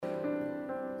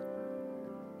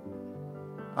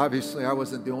Obviously, I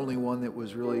wasn't the only one that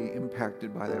was really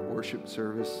impacted by that worship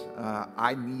service.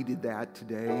 I needed that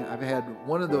today. I've had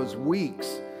one of those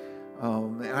weeks,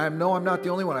 and I know I'm not the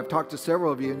only one. I've talked to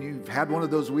several of you, and you've had one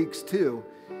of those weeks too.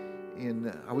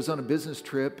 And I was on a business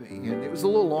trip, and it was a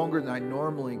little longer than I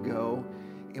normally go.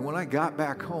 And when I got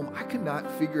back home, I could not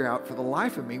figure out for the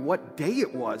life of me what day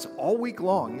it was all week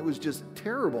long. It was just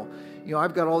terrible. You know,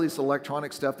 I've got all this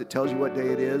electronic stuff that tells you what day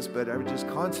it is, but I was just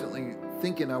constantly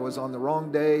thinking I was on the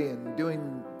wrong day and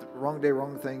doing the wrong day,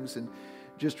 wrong things, and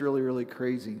just really, really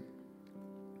crazy.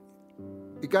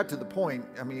 It got to the point,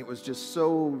 I mean, it was just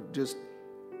so just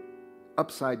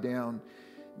upside down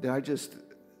that I just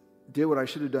did what I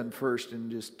should have done first and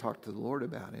just talked to the Lord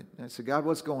about it. And I said, God,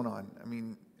 what's going on? I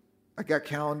mean, I got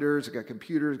calendars, I got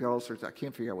computers, got all sorts. I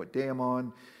can't figure out what day I'm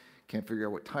on. Can't figure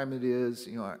out what time it is.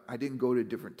 You know, I didn't go to a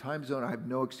different time zone. I have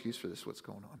no excuse for this. What's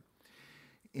going on?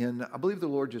 And I believe the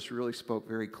Lord just really spoke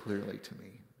very clearly to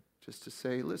me, just to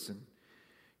say, listen,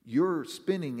 you're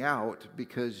spinning out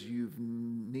because you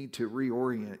need to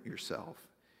reorient yourself.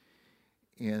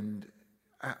 And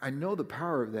I know the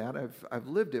power of that. I've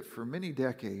lived it for many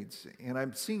decades, and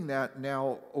I'm seeing that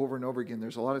now over and over again.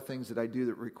 There's a lot of things that I do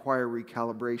that require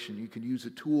recalibration. You can use a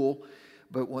tool,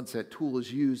 but once that tool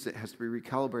is used, it has to be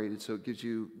recalibrated so it gives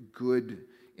you good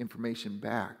information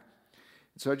back.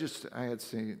 So I had to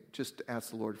say, just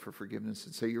ask the Lord for forgiveness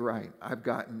and say, you're right, I've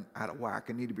gotten out of whack.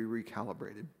 I need to be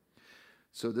recalibrated.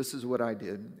 So this is what I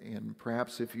did, and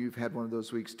perhaps if you've had one of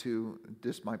those weeks too,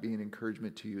 this might be an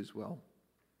encouragement to you as well.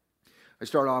 I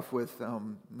start off with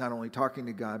not only talking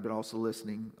to God, but also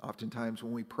listening. Oftentimes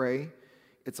when we pray,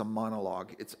 it's a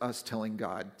monologue. It's us telling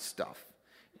God stuff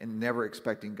and never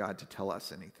expecting God to tell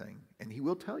us anything. And He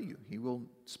will tell you. He will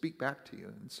speak back to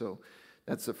you. And so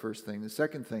that's the first thing. The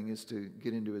second thing is to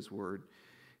get into His Word.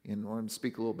 And I want to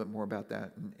speak a little bit more about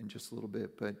that in just a little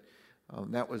bit. But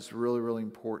that was really, really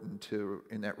important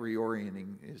in that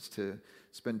reorienting, is to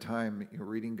spend time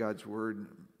reading God's Word,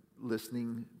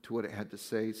 listening to what it had to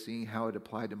say, seeing how it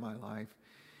applied to my life.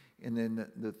 And then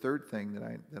the third thing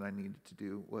that I needed to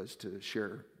do was to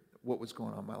share what was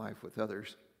going on in my life with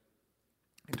others.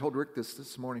 I told Rick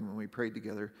this morning when we prayed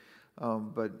together,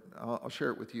 but I'll share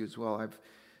it with you as well.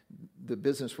 The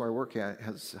business where I work at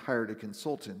has hired a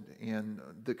consultant, and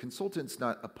the consultant's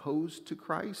not opposed to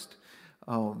Christ,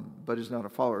 but is not a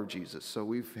follower of Jesus. So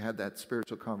we've had that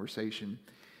spiritual conversation,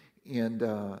 and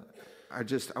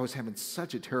I was having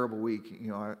such a terrible week.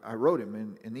 You know, I wrote him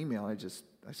in an email. I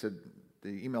said,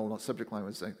 the email subject line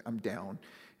was like, I'm down.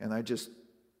 And I just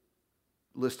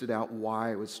listed out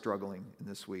why I was struggling in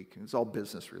this week. It was all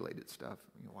business related stuff,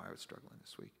 why I was struggling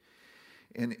this week.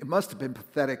 And it must have been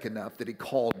pathetic enough that he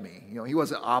called me. He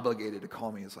wasn't obligated to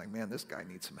call me. It's like, man, this guy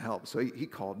needs some help. So he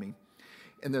called me.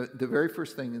 And the very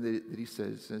first thing that he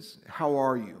says is, how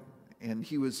are you? And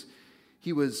it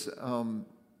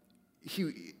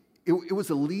was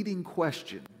a leading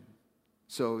question.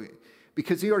 So,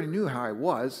 because he already knew how I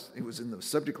was, it was in the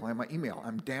subject line of my email,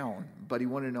 I'm down, but he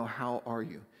wanted to know, how are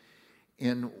you?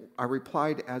 And I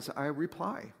replied as I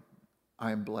reply,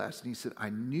 I am blessed. And he said, I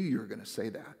knew you were going to say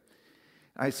that.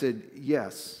 I said,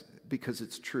 yes, because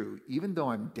it's true. Even though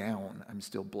I'm down, I'm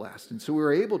still blessed. And so we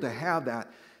were able to have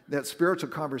that spiritual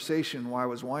conversation while I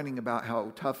was whining about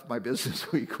how tough my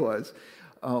business week was.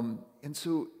 And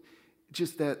so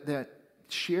just that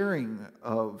sharing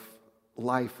of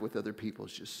life with other people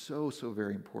is just so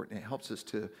very important. It helps us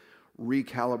to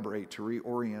recalibrate, to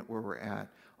reorient where we're at.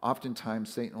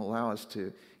 Oftentimes, Satan will allow us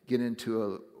to get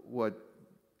into what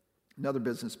another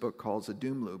business book calls a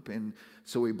doom loop. And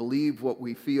so we believe what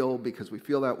we feel because we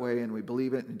feel that way, and we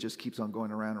believe it, and it just keeps on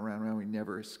going around and around. We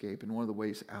never escape. And one of the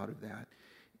ways out of that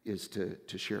is to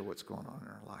share what's going on in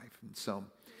our life. And so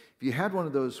if you had one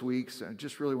of those weeks, I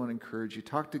just really want to encourage you,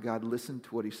 talk to God, listen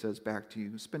to what He says back to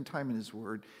you, spend time in His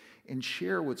Word, and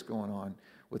share what's going on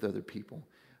with other people.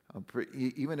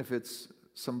 Even if it's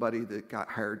somebody that got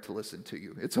hired to listen to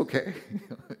you, it's okay.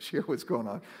 Share what's going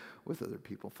on with other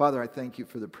people. Father, I thank you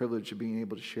for the privilege of being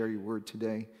able to share your word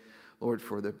today. Lord,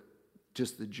 for the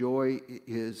joy it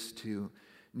is to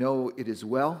know it is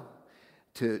well,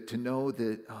 to know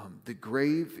that the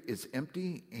grave is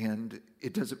empty, and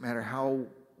it doesn't matter how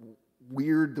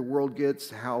weird the world gets,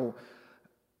 how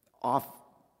off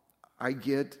I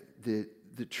get, that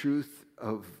the truth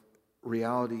of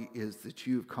reality is that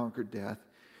you've conquered death.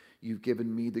 You've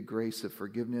given me the grace of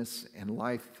forgiveness and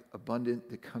life abundant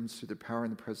that comes through the power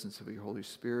and the presence of your Holy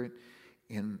Spirit.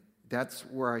 And that's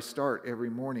where I start every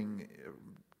morning,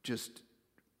 just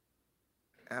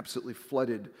absolutely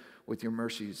flooded with your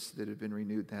mercies that have been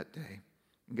renewed that day.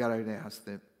 And God, I'd ask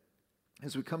that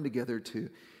as we come together to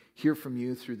hear from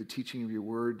you through the teaching of your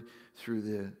word, through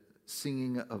the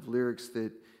singing of lyrics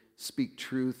that speak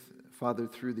truth, Father,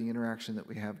 through the interaction that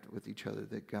we have with each other,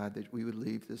 that God, that we would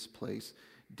leave this place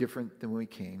different than when we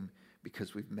came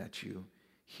because we've met you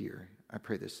here. I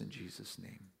pray this in Jesus'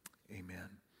 name. Amen.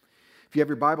 If you have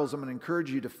your Bibles, I'm going to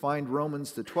encourage you to find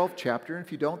Romans, the 12th chapter. And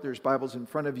if you don't, there's Bibles in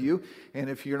front of you. And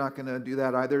if you're not going to do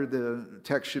that either, the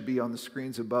text should be on the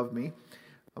screens above me.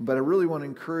 But I really want to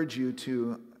encourage you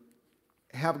to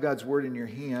have God's Word in your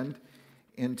hand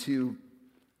and to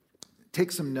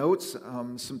take some notes.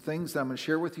 Some things that I'm going to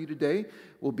share with you today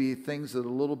will be things that are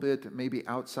a little bit maybe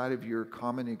outside of your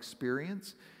common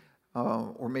experience.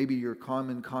 Or maybe your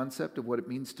common concept of what it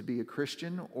means to be a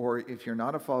Christian, or if you're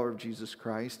not a follower of Jesus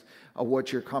Christ,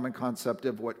 what your common concept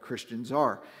of what Christians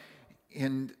are.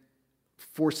 And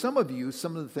for some of you,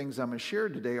 some of the things I'm going to share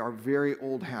today are very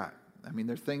old hat. I mean,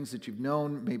 they're things that you've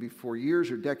known maybe for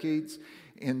years or decades.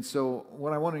 And so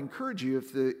what I want to encourage you,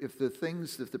 if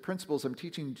the principles I'm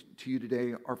teaching to you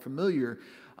today are familiar,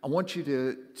 I want you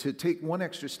to take one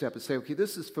extra step and say, okay,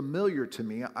 this is familiar to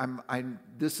me.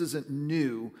 This isn't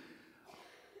new.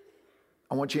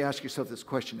 I want you to ask yourself this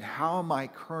question: how am I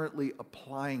currently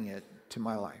applying it to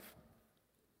my life?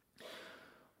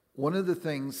 One of the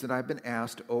things that I've been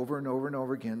asked over and over and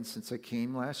over again since I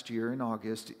came last year in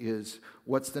August is,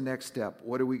 what's the next step?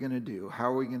 What are we going to do?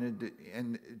 How are we going to do?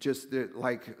 And just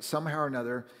like somehow or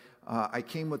another, I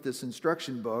came with this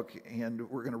instruction book, and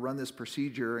we're going to run this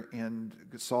procedure and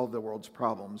solve the world's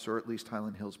problems, or at least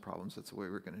Highland Hills problems. That's the way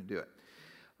we're going to do it.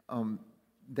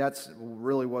 That's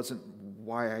really wasn't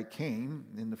why I came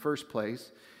in the first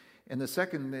place. And the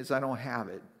second is I don't have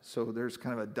it. So there's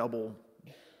kind of a double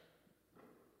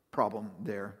problem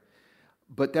there.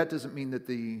 But that doesn't mean that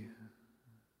the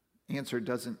answer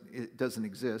doesn't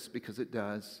exist, because it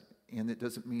does. And it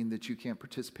doesn't mean that you can't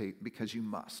participate, because you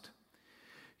must.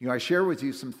 You know, I share with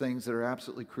you some things that are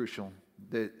absolutely crucial,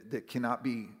 that cannot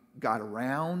be got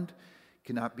around,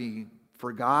 cannot be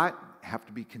forgot, have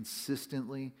to be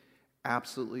consistently,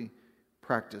 absolutely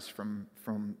practiced from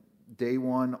day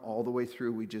one all the way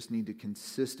through. We just need to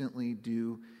consistently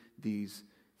do these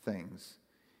things.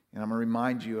 And I'm going to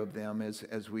remind you of them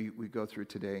as we go through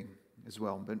today as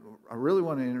well. But I really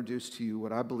want to introduce to you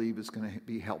what I believe is going to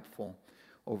be helpful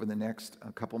over the next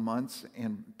couple months,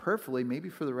 and prayerfully maybe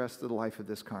for the rest of the life of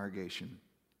this congregation.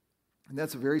 And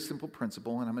that's a very simple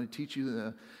principle, and I'm going to teach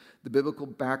you the biblical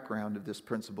background of this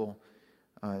principle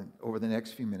over the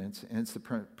next few minutes, and it's the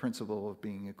principle of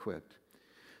being equipped.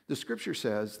 The scripture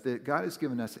says that God has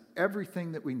given us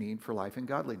everything that we need for life and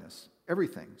godliness.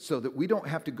 Everything. So that we don't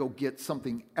have to go get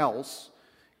something else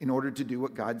in order to do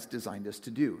what God's designed us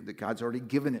to do. That God's already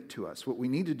given it to us. What we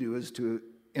need to do is to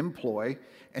employ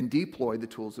and deploy the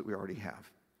tools that we already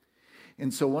have.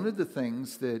 And so one of the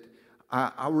things that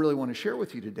I really want to share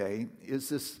with you today is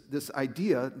this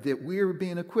idea that we're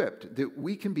being equipped. That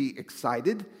we can be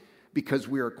excited because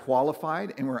we are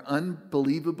qualified and we're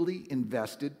unbelievably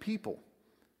invested people.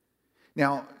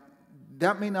 Now,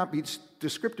 that may not be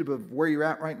descriptive of where you're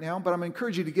at right now, but I'm going to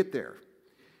encourage you to get there.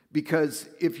 Because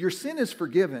if your sin is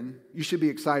forgiven, you should be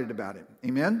excited about it.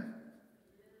 Amen?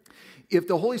 If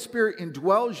the Holy Spirit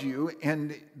indwells you,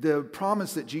 and the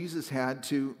promise that Jesus had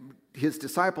to his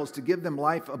disciples to give them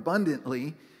life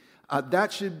abundantly,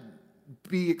 that should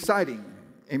be exciting.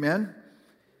 Amen?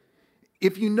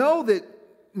 If you know that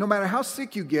no matter how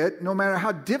sick you get, no matter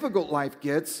how difficult life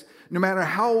gets, no matter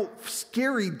how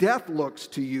scary death looks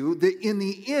to you, that in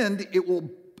the end it will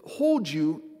hold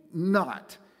you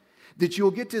not. That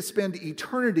you'll get to spend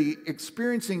eternity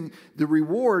experiencing the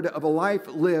reward of a life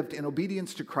lived in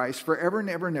obedience to Christ forever and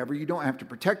ever and ever. You don't have to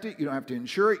protect it. You don't have to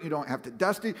insure it. You don't have to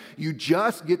dust it. You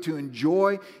just get to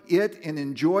enjoy it and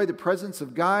enjoy the presence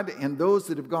of God and those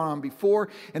that have gone on before.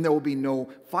 And there will be no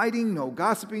fighting, no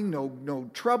gossiping,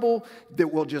 no trouble.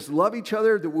 That we'll just love each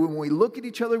other. That when we look at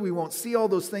each other, we won't see all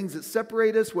those things that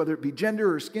separate us, whether it be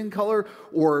gender or skin color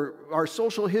or our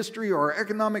social history or our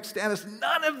economic status.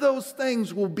 None of those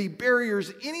things will be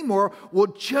barriers anymore.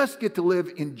 We'll just get to live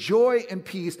in joy and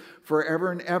peace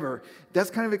forever and ever. That's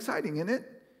kind of exciting, isn't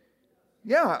it?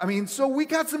 Yeah, I mean, so we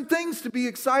got some things to be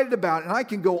excited about, and I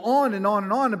can go on and on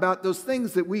and on about those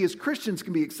things that we as Christians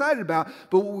can be excited about,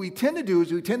 but what we tend to do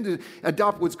is we tend to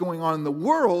adopt what's going on in the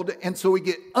world, and so we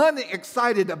get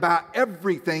unexcited about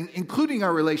everything, including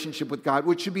our relationship with God,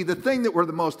 which should be the thing that we're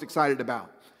the most excited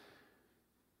about.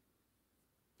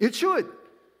 It should.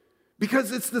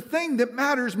 Because it's the thing that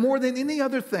matters more than any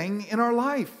other thing in our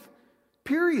life.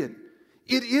 Period.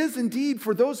 It is indeed,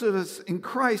 for those of us in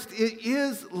Christ, it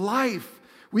is life.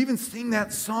 We even sing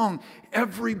that song,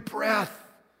 every breath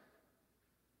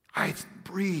I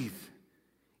breathe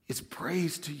is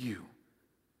praise to you.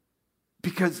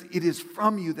 Because it is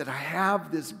from you that I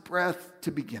have this breath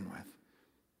to begin with.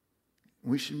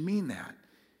 We should mean that.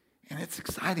 And it's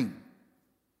exciting.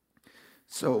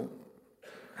 So,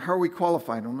 how are we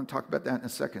qualified? I'm going to talk about that in a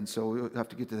second, so we'll have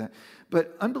to get to that.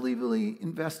 But unbelievably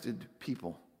invested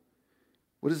people.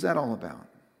 What is that all about?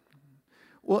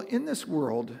 Well, in this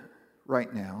world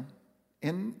right now,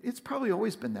 and it's probably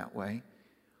always been that way,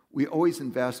 we always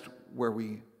invest where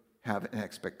we have an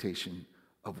expectation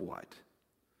of what?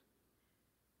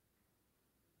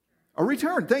 A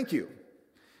return, thank you.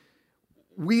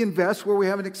 We invest where we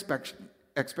have an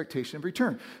expectation of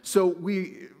return. So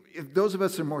if those of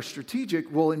us are more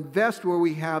strategic, we'll invest where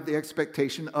we have the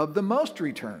expectation of the most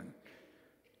return.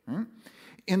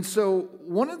 And so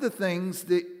one of the things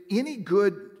that any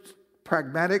good,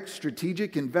 pragmatic,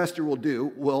 strategic investor will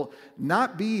do will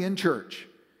not be in church.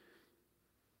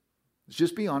 Let's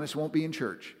just be honest, won't be in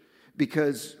church.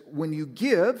 Because when you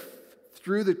give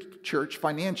through the church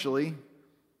financially,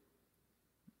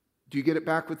 do you get it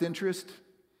back with interest?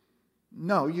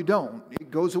 No, you don't. It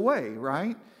goes away,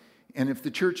 right? And if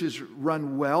the church is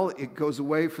run well, it goes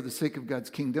away for the sake of God's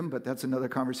kingdom, but that's another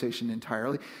conversation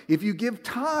entirely. If you give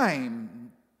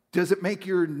time, does it make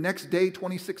your next day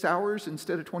 26 hours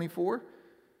instead of 24?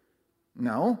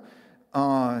 No.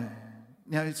 Now,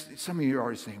 some of you are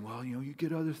already saying, well, you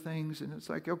get other things, and it's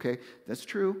like, okay, that's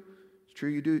true. It's true,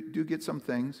 you do get some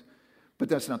things, but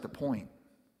that's not the point.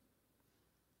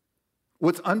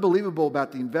 What's unbelievable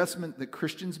about the investment that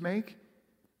Christians make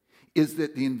is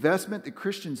that the investment that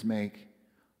Christians make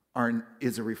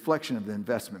is a reflection of the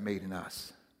investment made in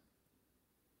us.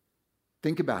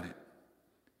 Think about it.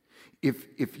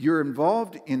 If you're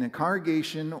involved in a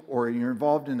congregation or you're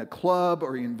involved in a club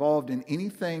or you're involved in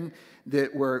anything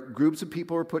where groups of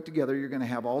people are put together, you're going to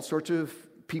have all sorts of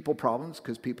people problems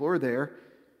because people are there,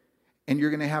 and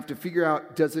you're going to have to figure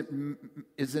out, is it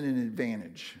an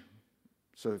advantage?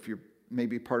 So if you're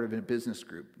maybe part of a business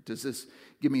group, does this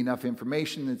give me enough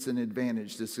information that's an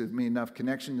advantage? Does this give me enough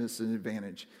connection that's an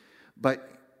advantage? But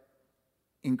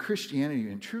in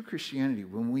Christianity, in true Christianity,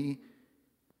 when we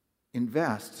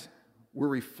invest, we're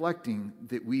reflecting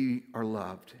that we are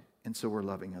loved, and so we're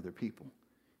loving other people.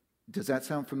 Does that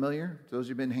sound familiar? Those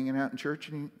who've been hanging out in church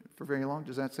for very long,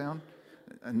 does that sound?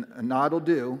 A nod will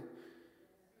do.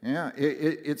 Yeah,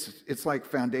 it's like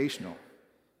foundational.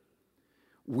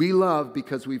 We love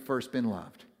because we've first been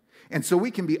loved. And so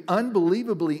we can be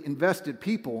unbelievably invested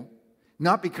people,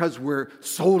 not because we're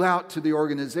sold out to the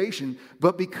organization,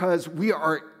 but because we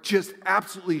are just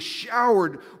absolutely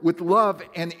showered with love,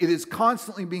 and it is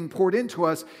constantly being poured into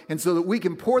us, and so that we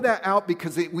can pour that out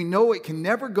because we know it can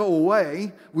never go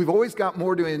away. We've always got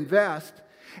more to invest,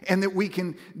 and that we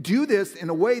can do this in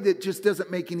a way that just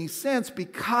doesn't make any sense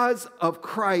because of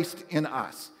Christ in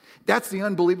us. That's the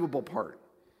unbelievable part.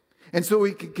 And so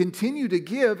we can continue to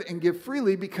give and give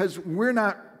freely because we're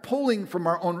not pulling from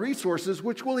our own resources,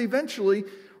 which will eventually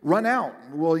run out.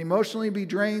 We'll emotionally be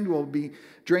drained. We'll be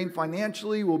drained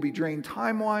financially. We'll be drained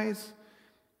time-wise.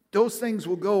 Those things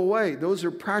will go away. Those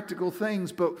are practical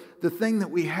things. But the thing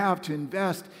that we have to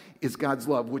invest is God's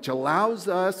love, which allows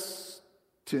us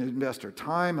to invest our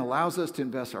time, allows us to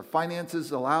invest our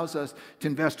finances, allows us to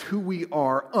invest who we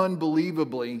are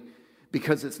unbelievably,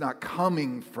 because it's not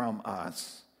coming from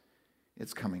us.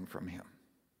 It's coming from Him.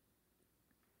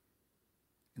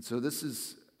 And so this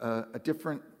is a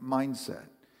different mindset.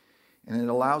 And it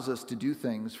allows us to do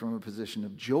things from a position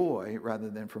of joy rather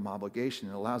than from obligation.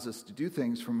 It allows us to do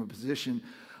things from a position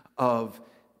of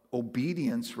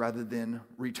obedience rather than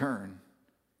return.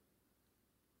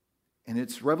 And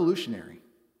it's revolutionary.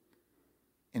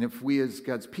 And if we as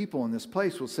God's people in this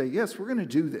place will say, yes, we're going to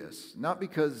do this, not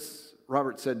because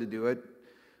Robert said to do it,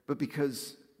 but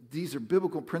because these are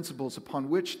biblical principles upon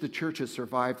which the church has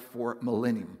survived for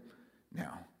millennium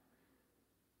now.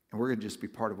 And we're going to just be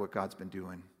part of what God's been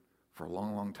doing for a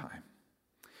long, long time.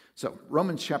 So,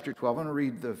 Romans chapter 12, I'm going to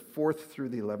read the 4th through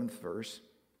the 11th verse.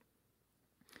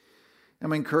 I'm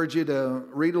going to encourage you to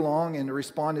read along and to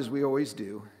respond as we always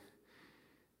do.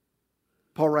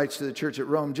 Paul writes to the church at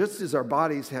Rome, just as our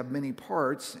bodies have many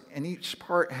parts, and each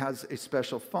part has a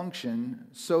special function,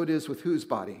 so it is with whose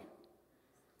body?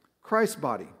 Christ's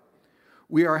body.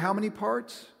 We are how many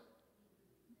parts?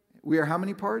 We are how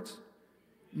many parts?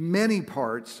 Many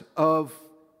parts of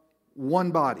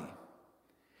one body.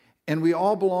 And we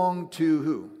all belong to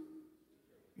who?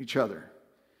 Each other.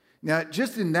 Now,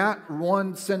 just in that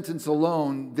one sentence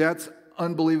alone, that's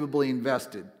unbelievably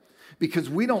invested. Because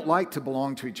we don't like to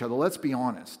belong to each other, let's be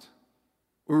honest.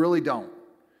 We really don't.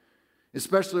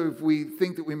 Especially if we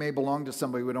think that we may belong to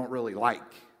somebody we don't really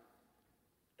like.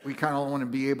 We kind of want to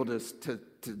be able to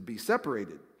be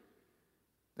separated.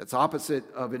 That's opposite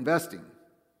of investing.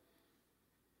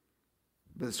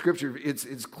 But the scripture,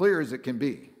 it's clear as it can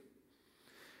be.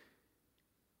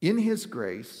 In His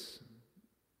grace,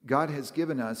 God has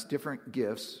given us different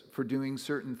gifts for doing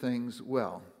certain things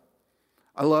well.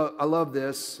 I love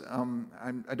this.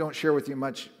 I don't share with you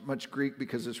much Greek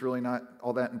because it's really not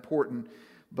all that important.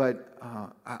 But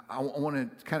I want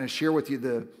to kind of share with you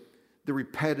the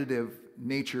repetitive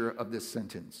nature of this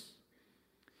sentence.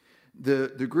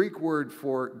 The Greek word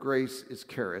for grace is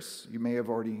charis. You may have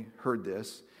already heard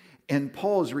this. And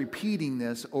Paul is repeating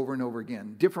this over and over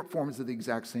again. Different forms of the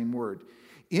exact same word.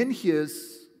 In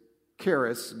His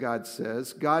charis, God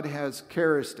says, God has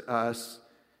charised us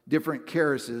different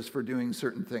charises for doing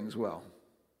certain things well.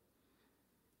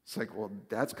 It's like, well,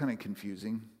 that's kind of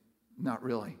confusing. Not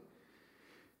really.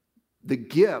 The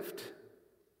gift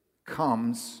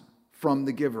comes from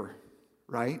the giver,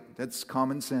 right? That's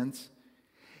common sense.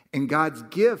 And God's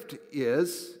gift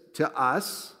is, to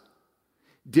us,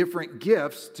 different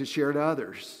gifts to share to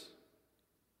others.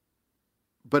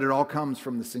 But it all comes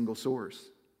from the single source.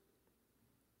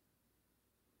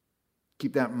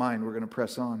 Keep that in mind. We're going to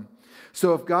press on.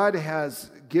 So if God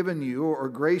has given you or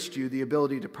graced you the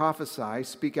ability to prophesy,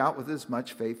 speak out with as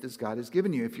much faith as God has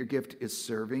given you. If your gift is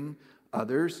serving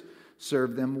others,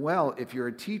 serve them well. If you're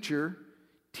a teacher,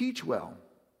 teach well.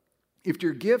 If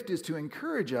your gift is to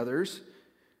encourage others,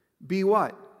 be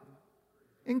what?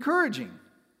 Encouraging.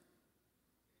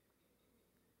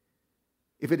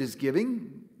 If it is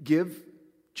giving, give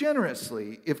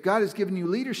generously. If God has given you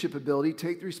leadership ability,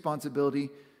 take the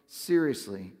responsibility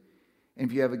seriously. And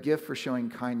if you have a gift for showing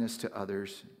kindness to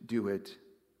others, do it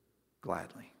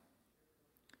gladly.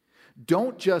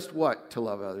 Don't just what? To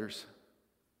love others.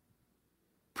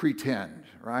 Pretend,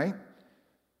 right?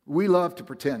 We love to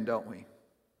pretend, don't we?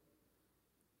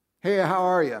 Hey, how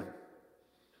are you?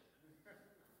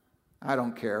 I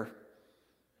don't care.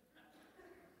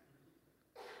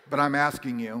 But I'm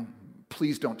asking you,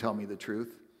 please don't tell me the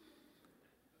truth.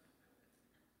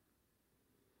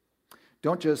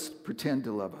 Don't just pretend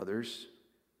to love others.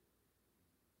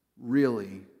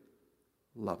 Really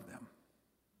love them.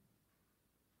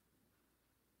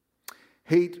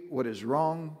 Hate what is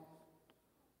wrong.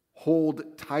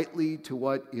 Hold tightly to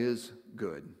what is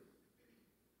good.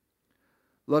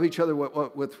 Love each other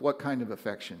with what kind of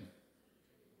affection?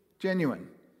 Genuine.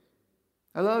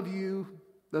 I love you.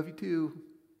 Love you too.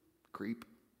 Creep.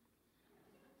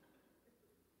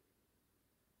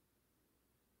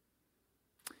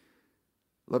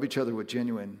 Love each other with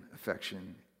genuine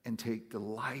affection and take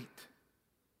delight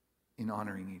in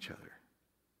honoring each other.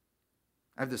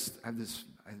 I have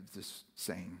this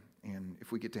saying, and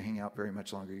if we get to hang out very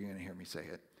much longer, you're going to hear me say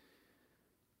it.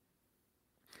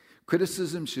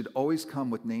 Criticism should always come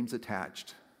with names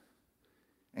attached,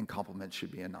 and compliments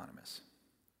should be anonymous.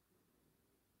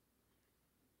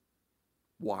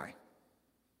 Why?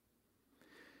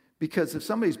 Because if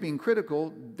somebody's being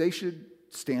critical, they should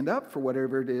stand up for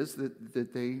whatever it is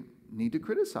that they need to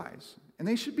criticize. And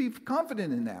they should be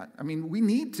confident in that. I mean, we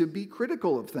need to be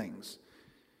critical of things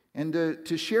and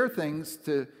to share things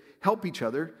to help each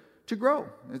other to grow.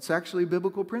 It's actually a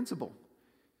biblical principle.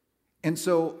 And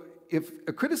so if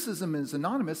a criticism is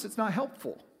anonymous, it's not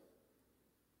helpful.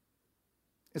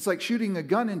 It's like shooting a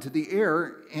gun into the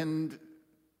air and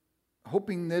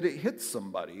hoping that it hits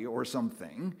somebody or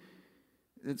something.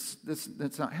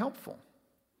 That's not helpful.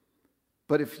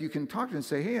 But if you can talk to them and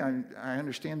say, hey, I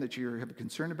understand that you have a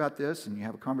concern about this, and you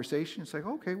have a conversation, it's like,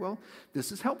 okay, well,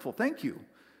 this is helpful. Thank you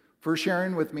for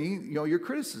sharing with me, your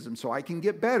criticism so I can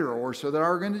get better, or so that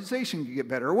our organization can get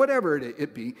better, or whatever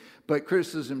it be. But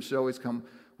criticism should always come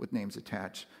with names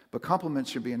attached. But compliments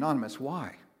should be anonymous.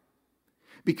 Why?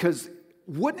 Because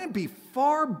wouldn't it be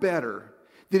far better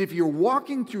that if you're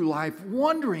walking through life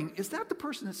wondering, is that the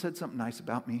person that said something nice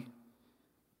about me?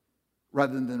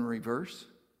 Rather than the reverse?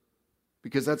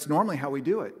 Because that's normally how we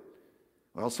do it.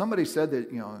 Well, somebody said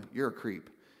that, you're a creep,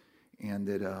 and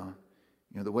that,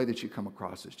 the way that you come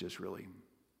across is just really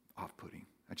off-putting.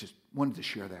 I just wanted to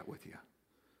share that with you.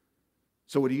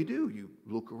 So what do? You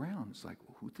look around. It's like,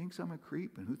 well, who thinks I'm a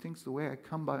creep, and who thinks the way I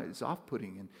come by is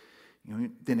off-putting?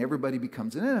 And, then everybody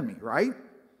becomes an enemy, right?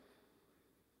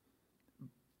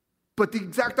 But the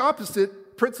exact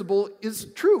opposite principle is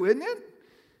true, isn't it?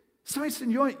 Somebody said,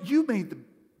 you made the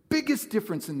biggest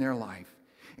difference in their life.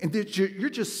 And that your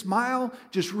just smile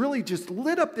just really just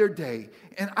lit up their day.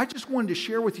 And I just wanted to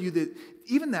share with you that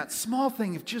even that small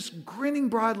thing of just grinning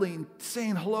broadly and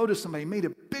saying hello to somebody made a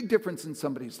big difference in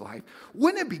somebody's life.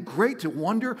 Wouldn't it be great to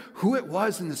wonder who it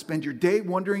was and to spend your day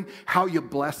wondering how you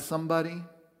blessed somebody?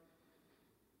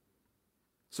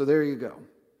 So there you go.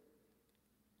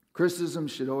 Criticism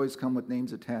should always come with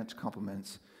names attached.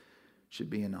 Compliments should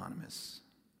be anonymous.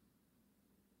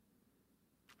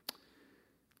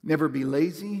 Never be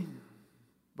lazy,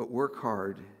 but work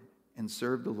hard and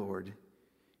serve the Lord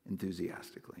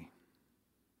enthusiastically.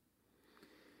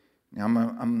 Now,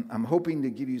 I'm hoping to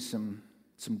give you some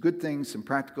good things, some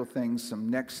practical things, some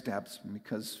next steps,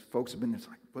 because folks have been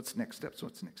like, what's next steps?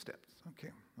 What's next steps?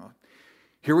 Okay, well,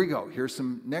 here we go. Here's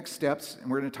some next steps, and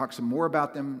we're going to talk some more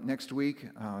about them next week,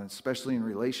 especially in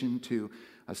relation to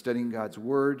studying God's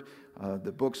Word.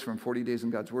 The books from 40 Days in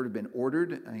God's Word have been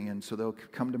ordered, and so they'll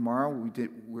come tomorrow. We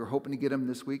were hoping to get them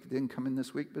this week. They didn't come in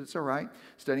this week, but it's all right.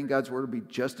 Studying God's Word will be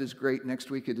just as great next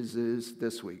week as it is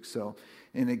this week.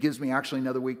 And it gives me actually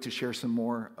another week to share some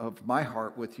more of my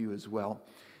heart with you as well.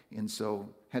 And so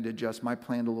had to adjust my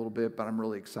plan a little bit, but I'm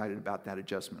really excited about that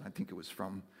adjustment. I think it was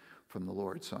from the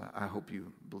Lord, so I hope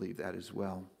you believe that as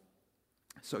well.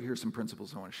 So here's some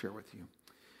principles I want to share with you.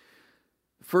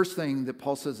 The first thing that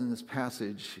Paul says in this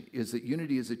passage is that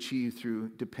unity is achieved through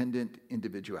dependent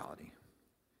individuality.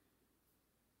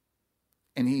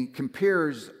 And he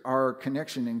compares our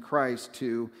connection in Christ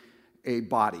to a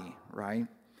body, right?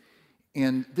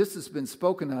 And this has been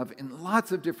spoken of in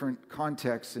lots of different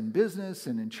contexts in business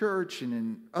and in church and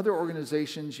in other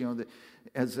organizations. You know, that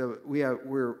we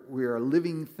are a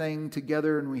living thing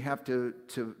together, and we have to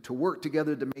work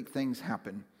together to make things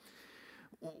happen.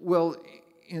 Well,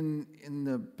 in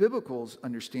the biblical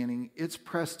understanding, it's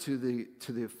pressed to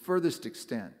the furthest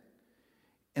extent,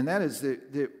 and that is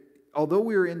that although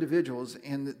we are individuals,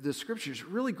 and the Scripture is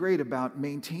really great about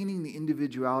maintaining the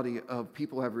individuality of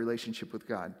people who have a relationship with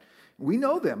God. We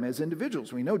know them as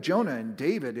individuals. We know Jonah and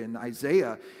David and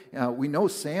Isaiah. We know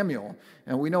Samuel,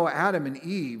 and we know Adam and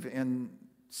Eve and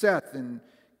Seth and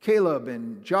Caleb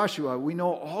and Joshua. We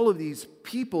know all of these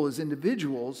people as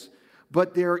individuals,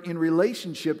 but they're in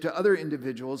relationship to other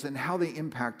individuals and how they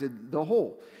impacted the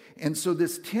whole. And so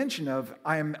this tension of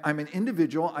I'm an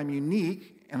individual, I'm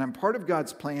unique, and I'm part of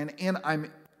God's plan, and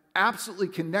I'm absolutely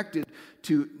connected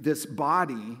to this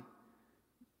body.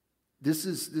 This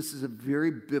is a very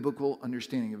biblical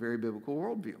understanding, a very biblical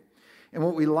worldview. And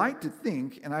what we like to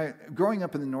think, and growing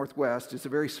up in the Northwest, it's a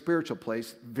very spiritual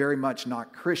place, very much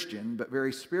not Christian, but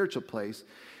very spiritual place.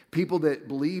 People that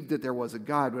believed that there was a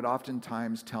God would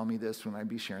oftentimes tell me this when I'd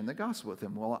be sharing the gospel with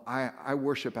them. Well, I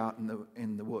worship out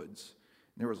in the woods.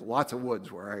 There was lots of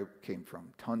woods where I came from,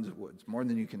 tons of woods, more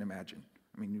than you can imagine.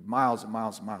 I mean, miles and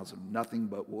miles and miles of nothing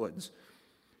but woods.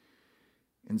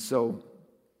 And so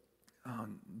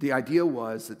the idea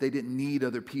was that they didn't need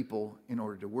other people in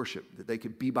order to worship, that they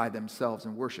could be by themselves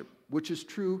and worship, which is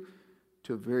true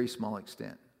to a very small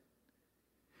extent.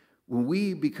 When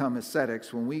we become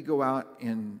ascetics, when we go out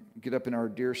and get up in our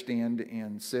deer stand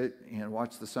and sit and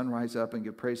watch the sun rise up and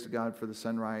give praise to God for the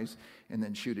sunrise and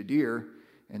then shoot a deer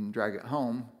and drag it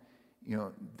home, you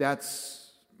know,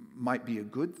 that's might be a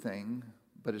good thing,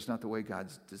 but it's not the way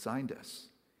God's designed us.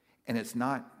 And it's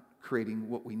not creating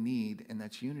what we need, and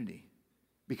that's unity,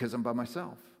 because I'm by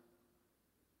myself.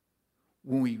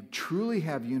 When we truly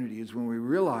have unity is when we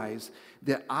realize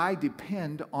that I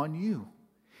depend on you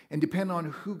and depend on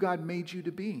who God made you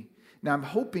to be. Now, I'm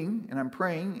hoping and I'm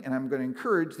praying and I'm going to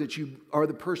encourage that you are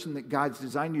the person that God's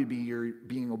designed you to be. You're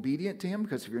being obedient to Him,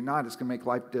 because if you're not, it's going to make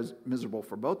life miserable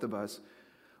for both of us.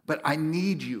 But I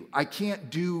need you. I can't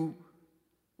do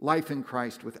life in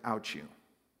Christ without you.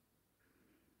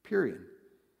 Period.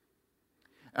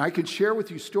 And I could share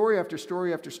with you story after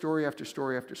story after story after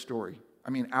story after story. I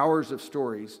mean, hours of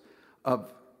stories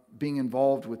of being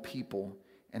involved with people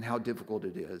and how difficult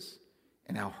it is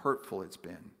and how hurtful it's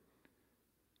been.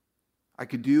 I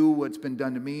could do what's been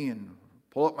done to me and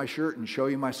pull up my shirt and show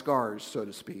you my scars, so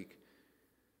to speak,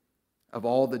 of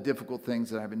all the difficult things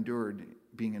that I've endured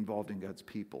being involved in God's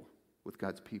people, with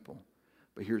God's people.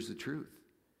 But here's the truth.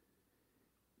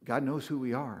 God knows who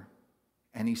we are,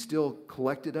 and He still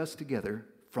collected us together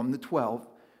from the 12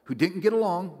 who didn't get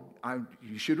along.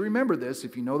 You should remember this.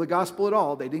 If you know the gospel at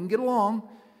all, they didn't get along.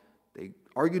 They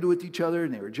argued with each other,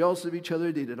 and they were jealous of each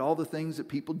other. They did all the things that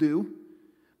people do.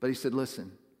 But He said,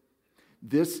 listen,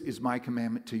 this is my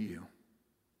commandment to you,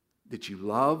 that you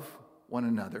love one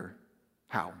another.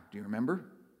 How? Do you remember?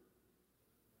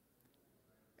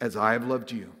 As I have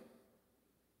loved you.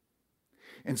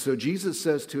 And so Jesus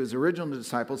says to His original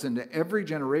disciples and to every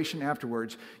generation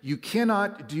afterwards, you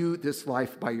cannot do this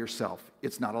life by yourself.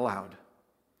 It's not allowed.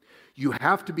 You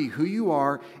have to be who you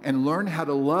are and learn how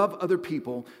to love other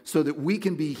people so that we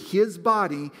can be His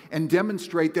body and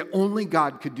demonstrate that only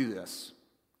God could do this.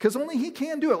 Because only He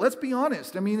can do it. Let's be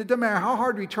honest. I mean, it doesn't matter how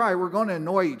hard we try, we're going to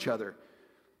annoy each other.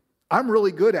 I'm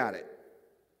really good at it.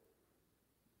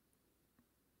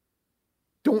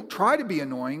 try to be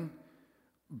annoying,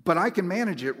 but I can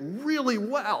manage it really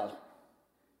well.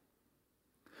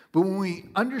 But when we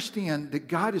understand that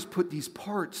God has put these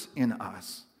parts in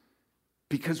us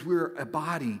because we're a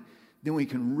body, then we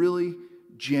can really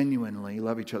genuinely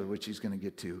love each other, which he's going to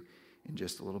get to in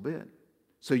just a little bit.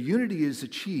 So unity is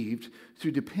achieved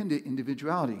through dependent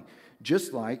individuality,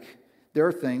 just like there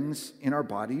are things in our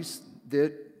bodies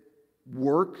that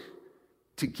work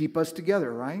to keep us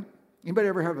together, right? Anybody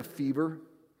ever have a fever?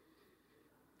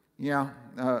 Yeah,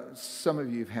 some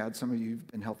of you have had, some of you have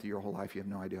been healthy your whole life. You have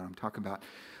no idea what I'm talking about.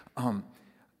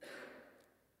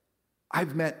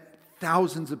 I've met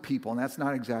thousands of people, and that's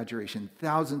not exaggeration,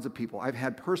 thousands of people. I've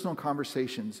had personal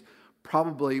conversations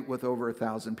probably with over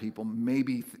 1,000 people,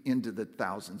 maybe into the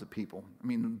thousands of people. I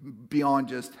mean, beyond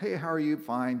just, hey, how are you?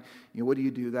 Fine. What do you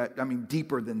do? That, I mean,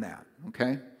 deeper than that,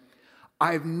 okay?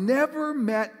 I've never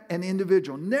met an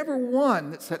individual, never one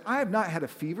that said, I have not had a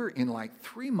fever in like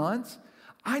 3 months.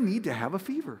 I need to have a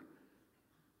fever.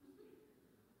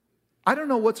 I don't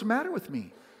know what's the matter with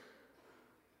me.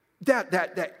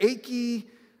 That achy,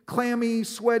 clammy,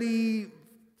 sweaty,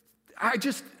 I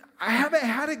haven't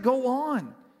had it go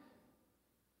on.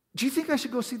 Do you think I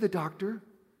should go see the doctor?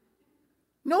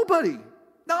 Nobody,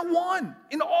 not one.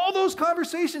 In all those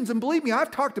conversations, and believe me, I've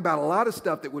talked about a lot of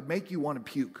stuff that would make you want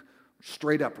to puke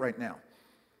straight up right now.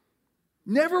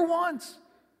 Never once.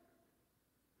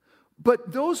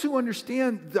 But those who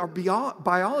understand our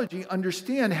biology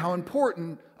understand how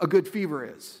important a good fever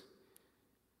is.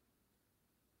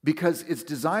 Because it's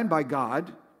designed by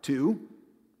God to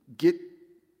get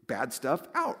bad stuff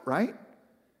out, right?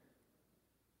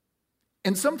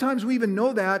 And sometimes we even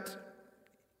know that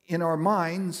in our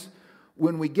minds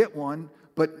when we get one,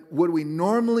 but what do we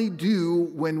normally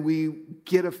do when we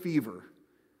get a fever?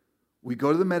 We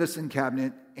go to the medicine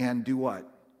cabinet and do what?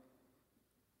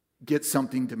 Get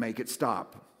something to make it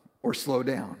stop or slow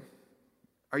down.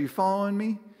 Are you following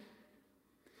me?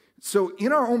 So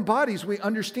in our own bodies, we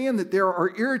understand that there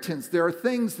are irritants, there are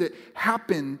things that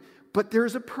happen, but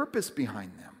there's a purpose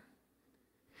behind them.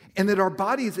 And that our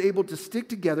body is able to stick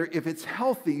together if it's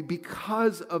healthy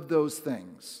because of those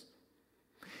things.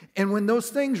 And when those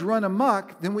things run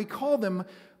amok, then we call them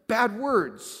bad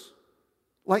words,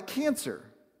 like cancer,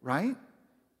 right?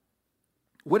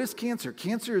 What is cancer?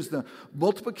 Cancer is the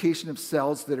multiplication of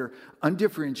cells that are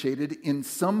undifferentiated in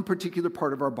some particular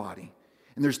part of our body.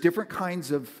 And there's different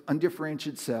kinds of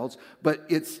undifferentiated cells, but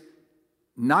it's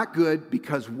not good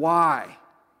because why?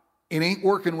 It ain't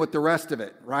working with the rest of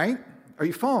it, right? Are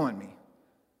you following me?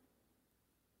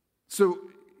 So,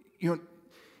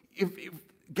 if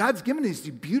God's given us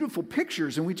these beautiful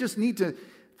pictures and we just need to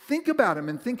think about them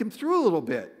and think them through a little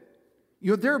bit.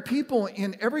 There are people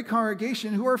in every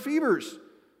congregation who are fevers.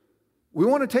 We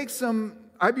want to take some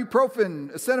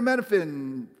ibuprofen,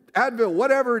 acetaminophen, Advil,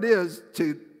 whatever it is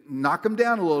to knock them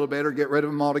down a little bit or get rid of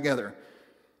them altogether.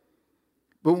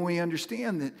 But when we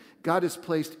understand that God has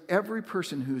placed every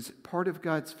person who's part of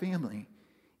God's family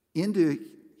into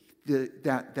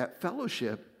that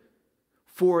fellowship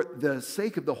for the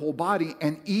sake of the whole body,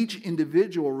 and each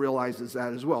individual realizes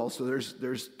that as well. So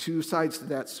there's two sides to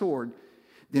that sword.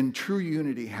 Then true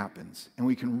unity happens, and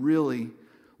we can really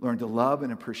learn to love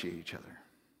and appreciate each other.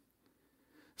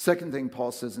 Second thing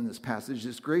Paul says in this passage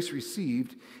is grace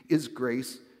received is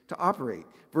grace to operate.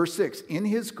 Verse 6, in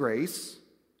his grace,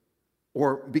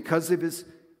 or because of his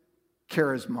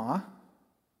charismata,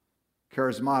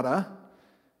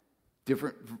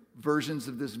 different versions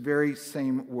of this very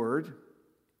same word,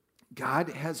 God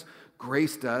has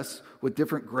graced us with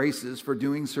different graces for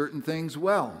doing certain things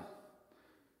well.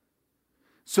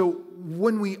 So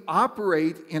when we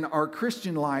operate in our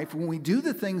Christian life, when we do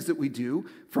the things that we do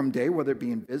from day, whether it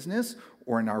be in business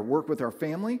or in our work with our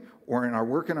family or in our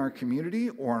work in our community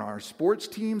or in our sports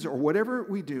teams or whatever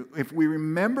we do, if we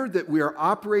remember that we are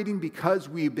operating because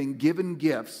we've been given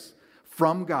gifts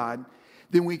from God,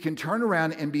 then we can turn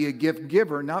around and be a gift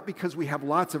giver, not because we have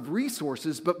lots of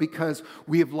resources, but because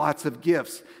we have lots of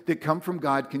gifts that come from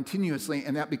God continuously,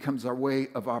 and that becomes our way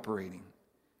of operating.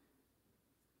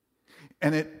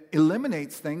 And it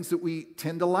eliminates things that we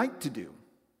tend to like to do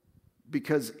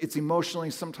because it's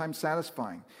emotionally sometimes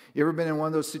satisfying. You ever been in one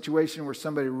of those situations where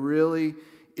somebody really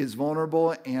is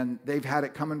vulnerable and they've had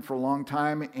it coming for a long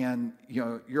time and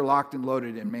you're locked and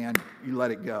loaded and man, you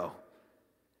let it go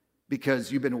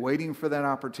because you've been waiting for that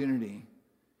opportunity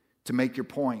to make your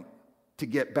point, to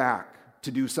get back, to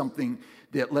do something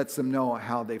that lets them know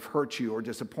how they've hurt you or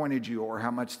disappointed you or how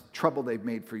much trouble they've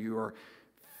made for you or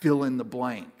fill in the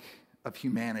blank of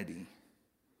humanity.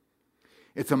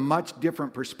 It's a much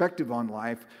different perspective on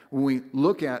life when we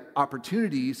look at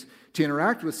opportunities to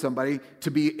interact with somebody,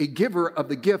 to be a giver of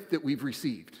the gift that we've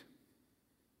received.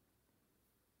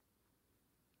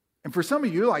 And for some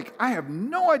of you, like, I have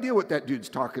no idea what that dude's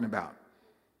talking about.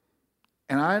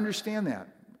 And I understand that.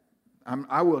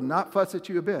 I will not fuss at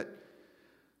you a bit.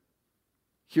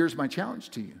 Here's my challenge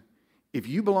to you. If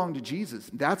you belong to Jesus,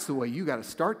 that's the way you got to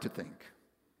start to think.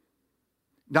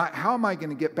 Not how am I going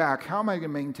to get back? How am I going to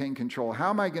maintain control? How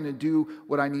am I going to do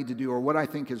what I need to do or what I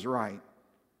think is right?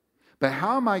 But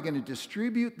how am I going to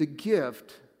distribute the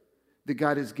gift that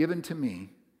God has given to me,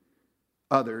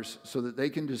 others, so that they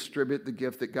can distribute the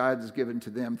gift that God has given to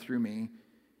them through me,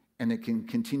 and it can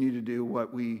continue to do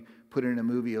what we put in a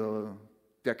movie a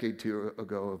decade or two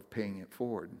ago of paying it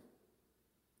forward.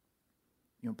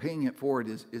 You know, paying it forward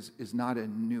is not a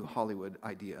new Hollywood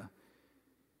idea.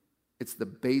 It's the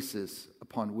basis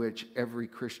upon which every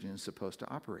Christian is supposed to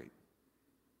operate.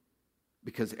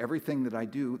 Because everything that I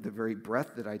do, the very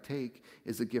breath that I take,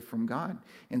 is a gift from God.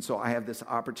 And so I have this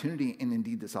opportunity and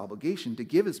indeed this obligation to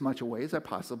give as much away as I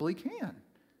possibly can.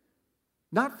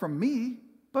 Not from me,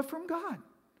 but from God.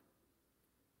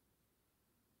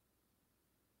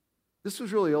 This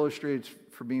was really illustrated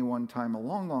for me one time, a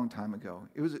long, long time ago.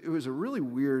 It was a really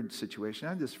weird situation.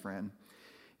 I had this friend,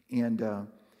 and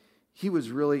he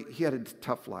had a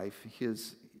tough life.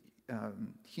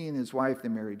 He and his wife, they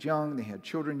married young. They had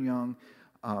children young.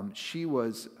 She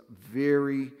was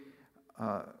very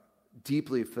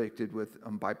deeply afflicted with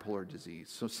bipolar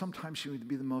disease. So sometimes she would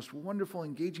be the most wonderful,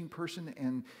 engaging person,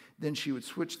 and then she would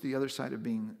switch to the other side of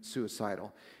being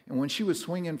suicidal. And when she was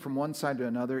swinging from one side to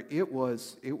another, it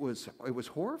was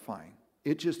horrifying.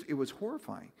 It was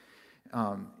horrifying.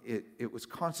 It was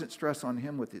constant stress on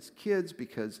him with his kids,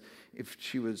 because if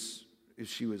she was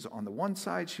on the one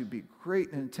side, she'd be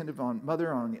great and attentive on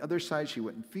mother. On the other side, she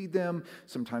wouldn't feed them.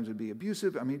 Sometimes it'd be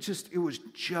abusive. I mean, it was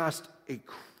just a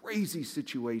crazy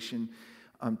situation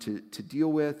to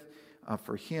deal with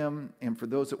for him and for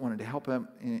those that wanted to help him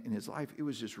in his life. It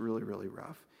was just really, really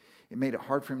rough. It made it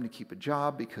hard for him to keep a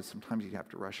job because sometimes he'd have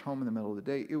to rush home in the middle of the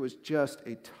day. It was just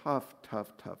a tough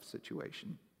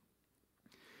situation.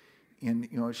 And,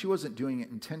 you know, she wasn't doing it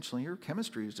intentionally. Her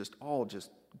chemistry was just all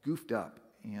goofed up.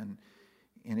 And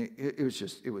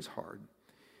it was hard.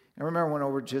 I remember I went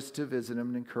over just to visit him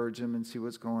and encourage him and see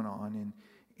what's going on.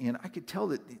 And I could tell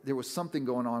that there was something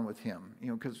going on with him. You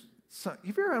know, because have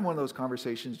you ever had one of those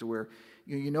conversations to where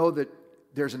you know that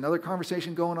there's another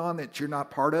conversation going on that you're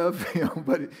not part of,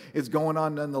 but it's going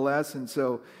on nonetheless. And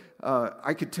so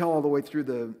I could tell all the way through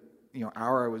the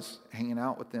hour I was hanging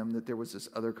out with them that there was this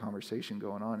other conversation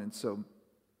going on. And so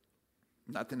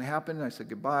nothing happened. I said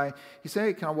goodbye. He said,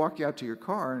 "Hey, can I walk you out to your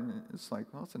car?" And it's like,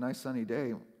 well, it's a nice sunny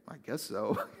day. I guess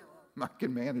so. I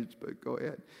can manage, but go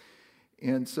ahead.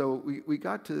 And so we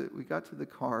got to the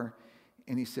car,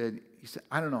 and he said,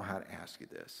 "I don't know how to ask you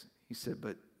this." He said,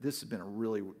 "But this has been a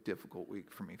really difficult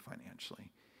week for me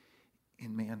financially.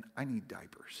 And man, I need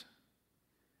diapers.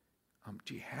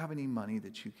 Do you have any money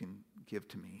that you can give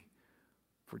to me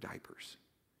for diapers?"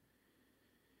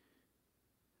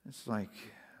 It's like,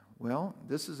 well,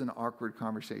 this is an awkward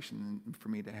conversation for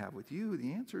me to have with you.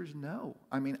 The answer is no.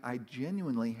 I mean, I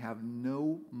genuinely have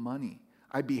no money.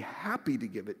 I'd be happy to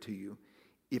give it to you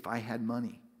if I had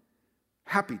money.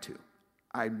 Happy to.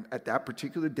 At that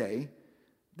particular day,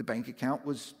 the bank account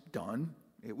was done.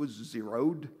 It was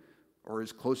zeroed, or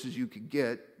as close as you could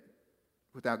get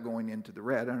without going into the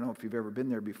red. I don't know if you've ever been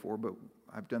there before, but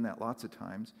I've done that lots of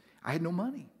times. I had no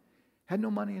money. Had no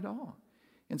money at all.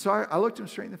 And so I looked him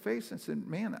straight in the face and said,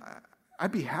 "Man,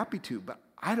 I'd be happy to, but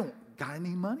I don't got any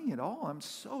money at all. I'm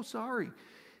so sorry.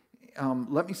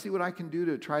 Let me see what I can do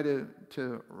to try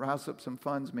to rouse up some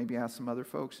funds, maybe ask some other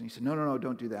folks." And he said, No,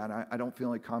 don't do that. I don't feel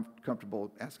like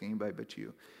comfortable asking anybody but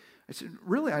you. I said,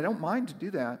 "Really, I don't mind to do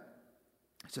that."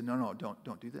 I said, No,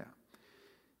 don't do that.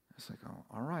 I was like, "Oh,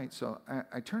 all right." So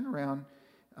I turned around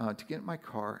to get in my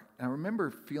car, and I remember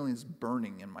feeling this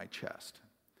burning in my chest.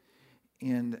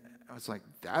 And I was like,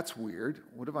 that's weird.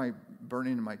 What have I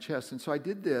burning in my chest? And so I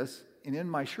did this, and in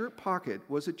my shirt pocket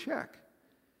was a check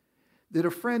that a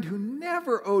friend who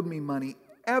never owed me money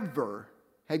ever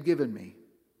had given me.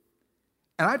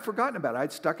 And I'd forgotten about it.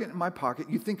 I'd stuck it in my pocket.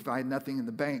 You'd think if I had nothing in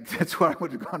the bank, that's what I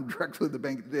would have gone directly to the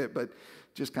bank and did. But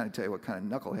just kind of tell you what kind of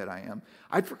knucklehead I am.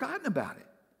 I'd forgotten about it.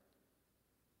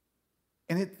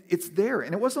 And it's there.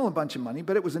 And it wasn't a bunch of money,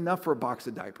 but it was enough for a box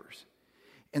of diapers.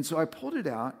 And so I pulled it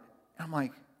out, and I'm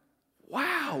like,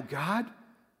 wow, God.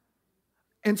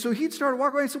 And so he'd started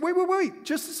walking away. I said, wait,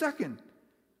 just a second.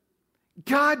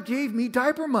 God gave me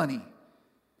diaper money.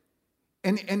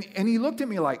 And he looked at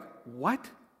me like, what?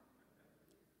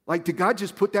 Like, did God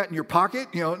just put that in your pocket?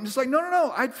 And it's like,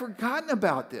 no, I'd forgotten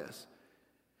about this.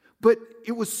 But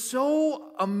it was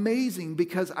so amazing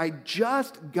because I'd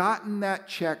just gotten that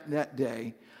check that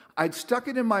day. I'd stuck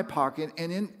it in my pocket,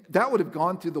 and that would have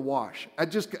gone through the wash. I'm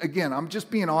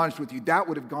just being honest with you. That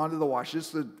would have gone to the wash.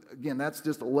 That's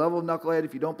just a level of knucklehead.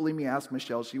 If you don't believe me, ask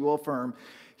Michelle. She will affirm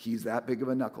he's that big of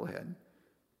a knucklehead.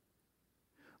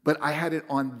 But I had it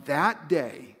on that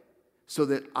day so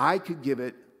that I could give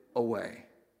it away.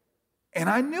 And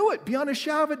I knew it beyond a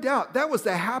shadow of a doubt. That was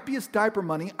the happiest diaper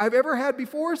money I've ever had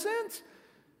before or since.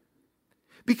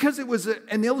 Because it was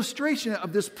an illustration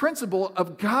of this principle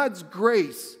of God's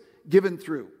grace given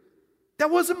through. That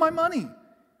wasn't my money.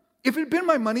 If it had been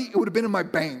my money, it would have been in my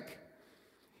bank.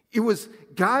 It was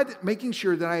God making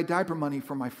sure that I had diaper money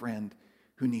for my friend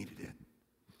who needed it.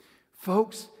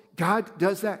 Folks, God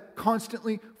does that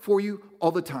constantly for you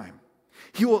all the time.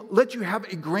 He will let you have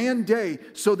a grand day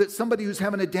so that somebody who's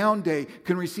having a down day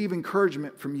can receive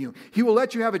encouragement from you. He will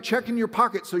let you have a check in your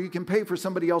pocket so you can pay for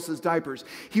somebody else's diapers.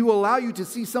 He will allow you to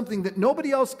see something that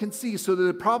nobody else can see so that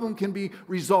the problem can be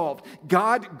resolved.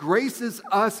 God graces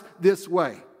us this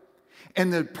way.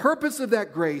 And the purpose of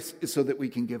that grace is so that we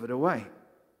can give it away.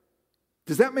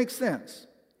 Does that make sense?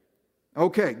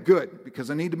 Okay, good, because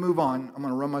I need to move on. I'm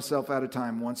going to run myself out of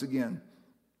time once again.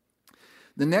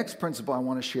 The next principle I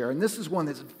want to share, and this is one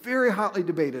that's very hotly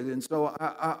debated, and so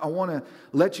I want to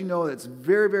let you know that it's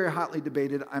very, very hotly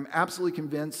debated. I'm absolutely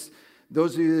convinced.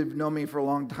 Those of you that have known me for a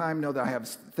long time know that I have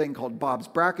a thing called Bob's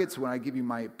Brackets, when I give you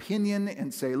my opinion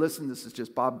and say, listen, this is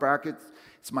just Bob Brackets.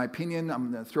 It's my opinion. I'm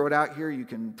going to throw it out here. You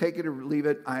can take it or leave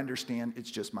it. I understand.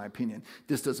 It's just my opinion.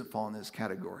 This doesn't fall in this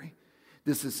category.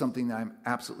 This is something that I'm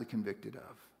absolutely convicted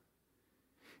of.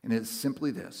 And it's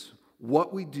simply this.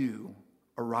 What we do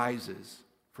arises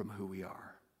from who we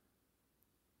are.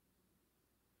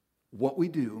 What we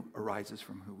do arises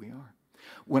from who we are.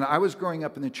 When I was growing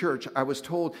up in the church, I was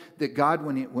told that God,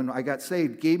 when I got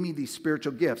saved, gave me these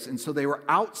spiritual gifts. And so they were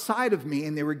outside of me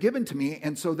and they were given to me.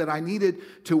 And so that I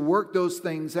needed to work those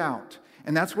things out.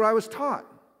 And that's what I was taught.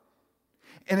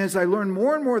 And as I learned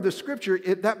more and more of the scripture,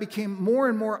 that became more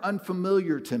and more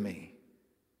unfamiliar to me.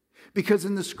 Because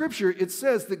in the scripture, it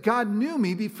says that God knew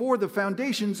me before the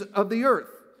foundations of the earth.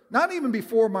 Not even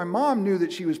before my mom knew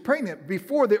that she was pregnant.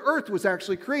 Before the earth was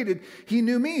actually created, he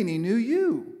knew me and he knew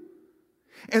you.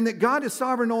 And that God is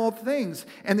sovereign in all things.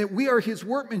 And that we are his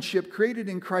workmanship created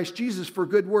in Christ Jesus for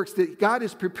good works. That God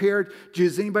is prepared.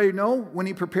 Does anybody know when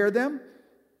he prepared them?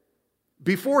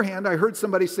 Beforehand, I heard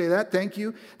somebody say that, thank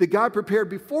you. That God prepared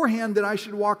beforehand that I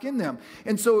should walk in them.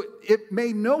 And so it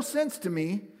made no sense to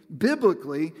me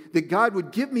biblically that God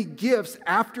would give me gifts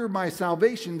after my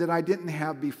salvation that I didn't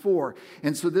have before.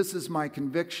 And so this is my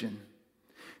conviction,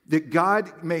 that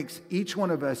God makes each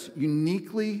one of us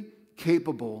uniquely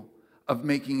capable of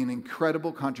making an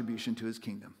incredible contribution to his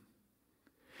kingdom.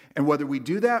 And whether we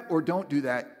do that or don't do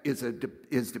that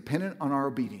is dependent on our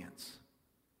obedience.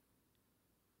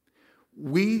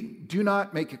 We do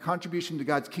not make a contribution to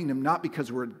God's kingdom not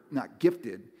because we're not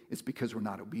gifted, it's because we're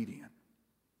not obedient.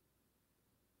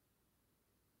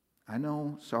 I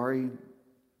know, sorry,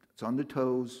 it's on the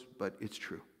toes, but it's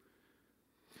true.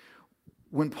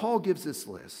 When Paul gives this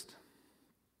list,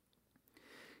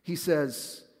 he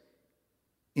says,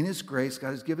 in his grace,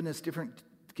 God has given us different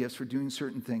gifts for doing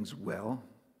certain things well.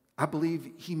 I believe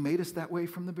he made us that way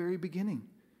from the very beginning.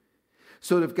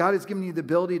 So that if God has given you the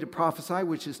ability to prophesy,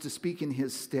 which is to speak in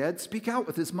his stead, speak out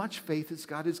with as much faith as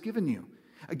God has given you.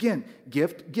 Again,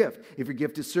 gift. If your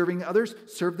gift is serving others,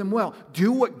 serve them well.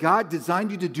 Do what God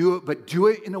designed you to do, but do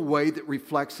it in a way that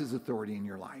reflects his authority in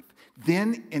your life.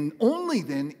 Then, and only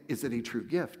then, is it a true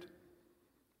gift.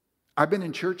 I've been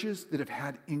in churches that have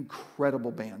had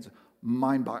incredible bands.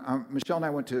 Mind-boggling. Michelle and I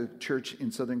went to church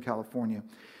in Southern California.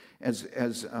 As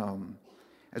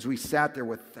we sat there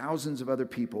with thousands of other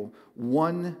people,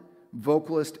 one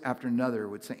vocalist after another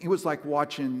would sing. It was like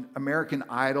watching American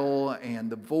Idol and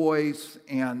The Voice,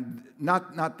 and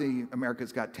not the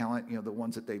America's Got Talent, the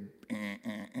ones that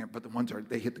but the ones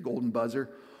they hit the golden buzzer,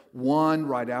 one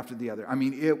right after the other. I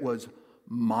mean, it was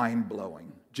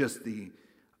mind-blowing, just the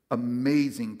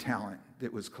amazing talent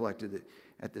that was collected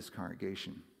at this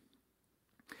congregation.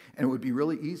 And it would be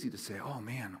really easy to say, oh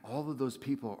man, all of those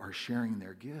people are sharing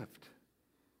their gift.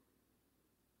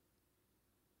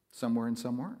 Some were and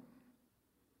some weren't.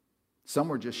 Some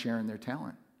were just sharing their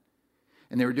talent.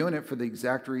 And they were doing it for the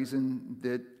exact reason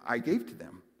that I gave to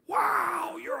them.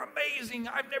 Wow, you're amazing.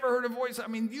 I've never heard a voice. I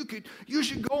mean, you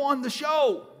should go on the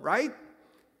show, right?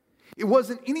 It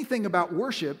wasn't anything about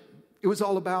worship. It was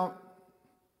all about,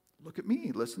 look at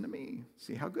me, listen to me,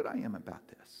 see how good I am about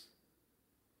this.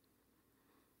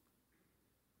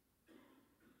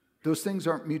 Those things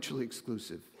aren't mutually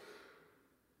exclusive.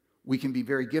 We can be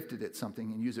very gifted at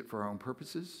something and use it for our own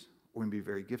purposes, or we can be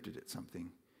very gifted at something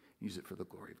and use it for the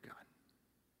glory of God.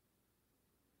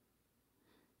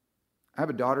 I have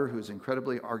a daughter who is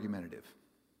incredibly argumentative.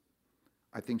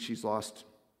 I think she's lost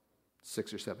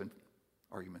 6 or 7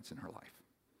 arguments in her life.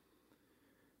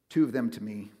 2 of them to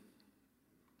me.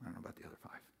 I don't know about the other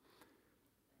 5.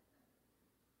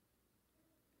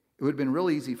 It would have been real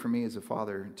easy for me as a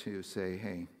father to say,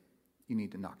 hey, you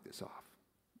need to knock this off.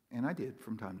 And I did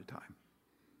from time to time.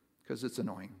 Because it's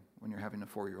annoying when you're having a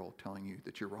 4-year-old telling you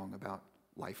that you're wrong about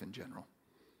life in general.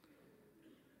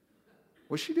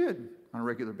 Well, she did on a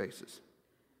regular basis.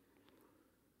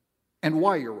 And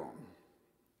why you're wrong.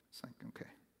 It's like, okay.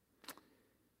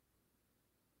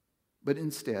 But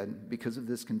instead, because of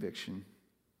this conviction,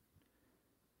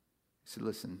 I said,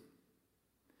 listen,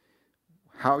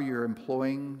 how you're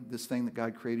employing this thing that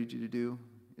God created you to do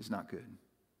is not good.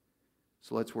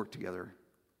 So let's work together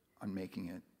on making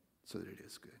it so that it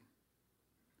is good.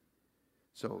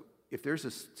 So if there's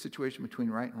a situation between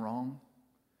right and wrong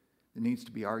that needs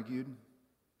to be argued,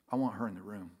 I want her in the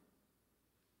room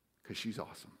because she's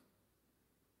awesome.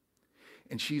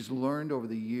 And she's learned over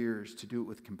the years to do it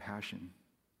with compassion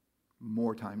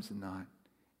more times than not,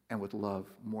 and with love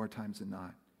more times than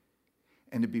not,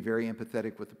 and to be very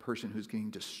empathetic with the person who's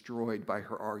getting destroyed by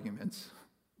her arguments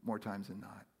more times than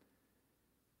not.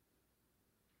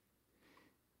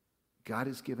 God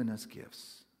has given us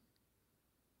gifts.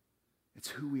 It's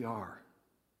who we are.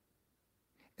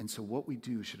 And so what we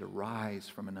do should arise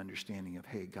from an understanding of,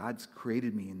 hey, God's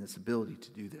created me in this ability to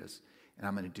do this, and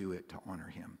I'm going to do it to honor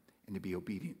him and to be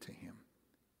obedient to him.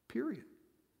 Period.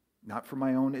 Not for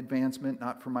my own advancement,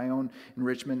 not for my own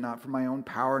enrichment, not for my own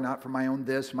power, not for my own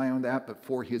this, my own that, but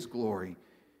for his glory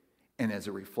and as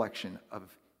a reflection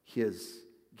of his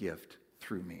gift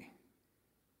through me.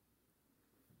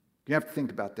 You have to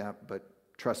think about that, but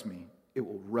trust me, it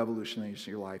will revolutionize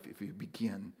your life if you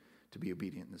begin to be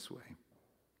obedient in this way.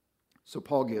 So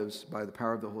Paul gives, by the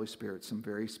power of the Holy Spirit, some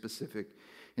very specific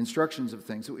instructions of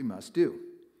things that we must do.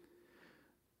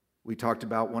 We talked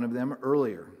about one of them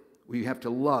earlier. We have to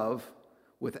love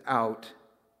without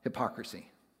hypocrisy.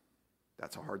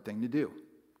 That's a hard thing to do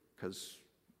because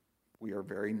we are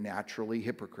very naturally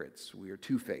hypocrites. We are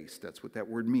two-faced. That's what that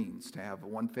word means, to have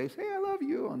one face, hey, I love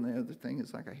you, and the other thing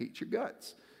is like, I hate your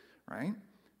guts, right?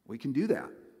 We can do that.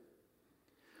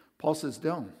 Paul says,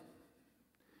 don't.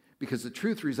 Because the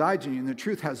truth resides in you, and the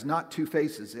truth has not 2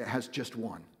 faces. It has just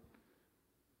one.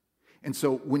 And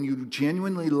so when you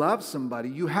genuinely love somebody,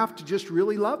 you have to just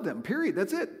really love them, period.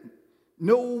 That's it.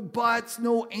 No buts,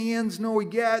 no ands, no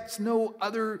yets, no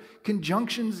other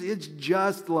conjunctions. It's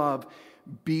just love.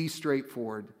 Be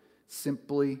straightforward.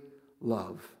 Simply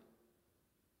love.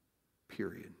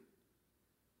 Period.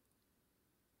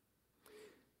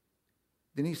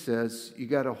 Then he says, you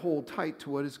got to hold tight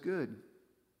to what is good.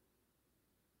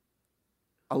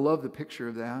 I love the picture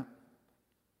of that.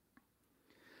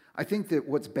 I think that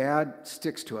what's bad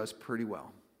sticks to us pretty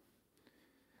well.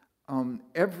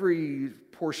 Every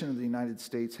portion of the United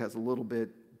States has a little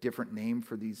bit different name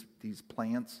for these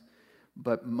plants,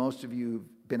 but most of you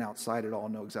who've been outside at all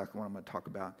know exactly what I'm going to talk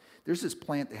about. There's this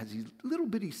plant that has these little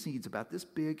bitty seeds about this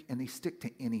big, and they stick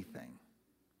to anything.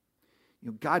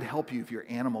 You know, God help you if your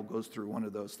animal goes through one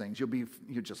of those things.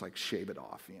 You'll just like shave it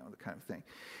off, you know, the kind of thing.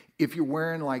 If you're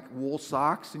wearing like wool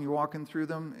socks and you're walking through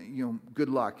them, you know, good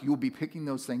luck. You'll be picking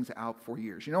those things out for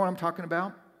years. You know what I'm talking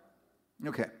about?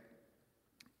 Okay.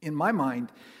 In my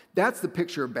mind, that's the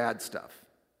picture of bad stuff.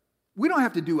 We don't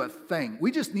have to do a thing.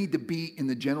 We just need to be in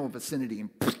the general vicinity,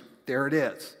 and there it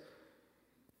is.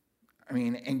 I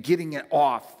mean, and getting it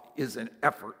off is an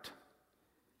effort.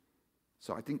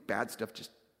 So I think bad stuff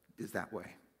just is that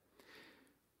way.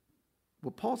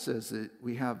 What Paul says that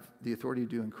we have the authority to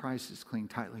do in Christ is cling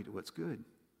tightly to what's good.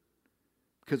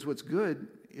 Because what's good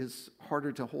is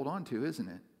harder to hold on to, isn't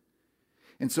it?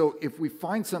 And so if we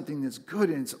find something that's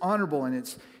good and it's honorable and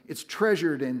it's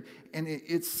treasured and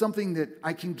it's something that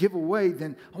I can give away,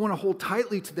 then I want to hold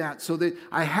tightly to that so that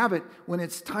I have it when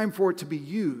it's time for it to be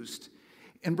used.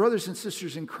 And brothers and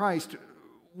sisters in Christ,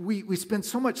 we spend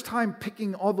so much time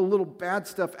picking all the little bad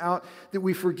stuff out that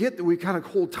we forget that we kind of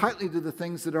hold tightly to the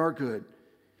things that are good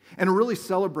and really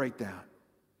celebrate that.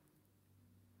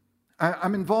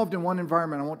 I'm involved in one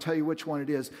environment, I won't tell you which one it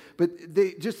is, but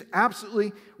they just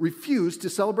absolutely refuse to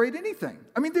celebrate anything.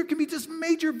 I mean, there can be just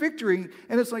major victory,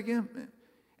 and it's like, yeah. And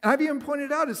I've even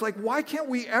pointed out, it's like, why can't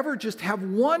we ever just have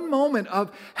one moment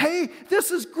of, hey,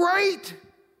 this is great.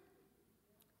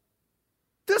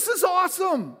 This is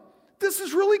awesome. This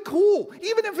is really cool.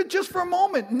 Even if it's just for a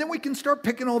moment, and then we can start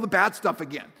picking all the bad stuff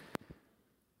again.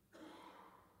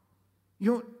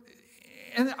 You know,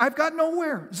 and I've got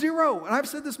nowhere, zero. And I've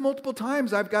said this multiple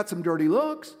times. I've got some dirty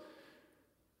looks.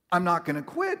 I'm not going to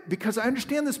quit because I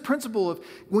understand this principle of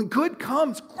when good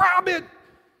comes, grab it,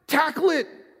 tackle it,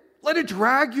 let it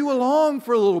drag you along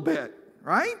for a little bit,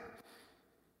 right?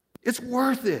 It's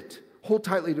worth it. Hold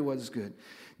tightly to what is good.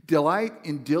 Delight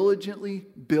in diligently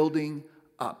building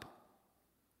up.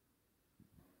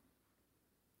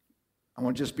 I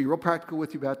want to just be real practical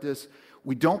with you about this.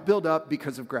 We don't build up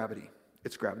because of gravity.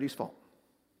 It's gravity's fault.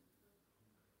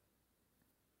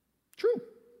 True.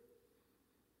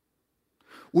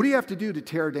 What do you have to do to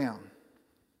tear down?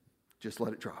 Just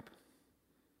let it drop.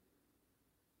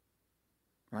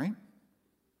 Right?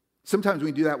 Sometimes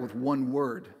we do that with one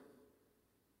word.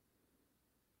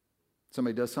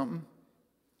 Somebody does something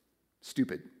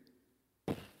stupid,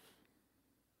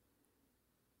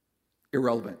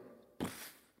 irrelevant.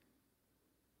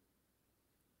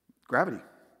 Gravity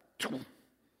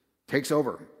takes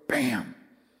over. Bam!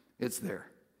 It's there.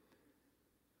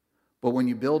 But when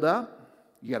you build up,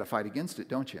 you got to fight against it,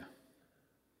 don't you?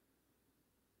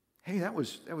 Hey, that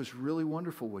was really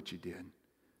wonderful what you did.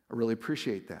 I really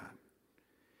appreciate that.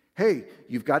 Hey,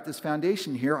 you've got this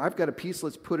foundation here. I've got a piece.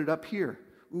 Let's put it up here.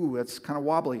 Ooh, that's kind of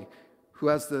wobbly. Who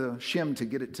has the shim to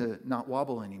get it to not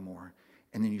wobble anymore?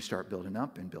 And then you start building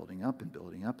up and building up and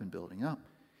building up and building up.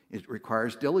 It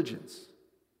requires diligence.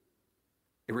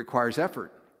 It requires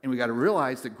effort. And we got to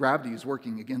realize that gravity is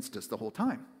working against us the whole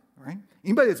time, right?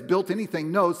 Anybody that's built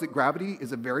anything knows that gravity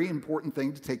is a very important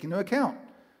thing to take into account.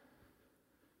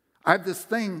 I have this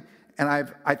thing, and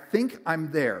I think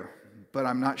I'm there, but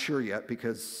I'm not sure yet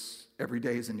because every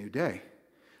day is a new day.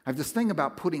 I have this thing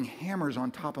about putting hammers on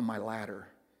top of my ladder.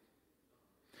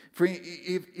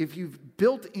 If you've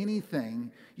built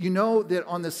anything, you know that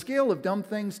on the scale of dumb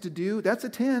things to do, that's a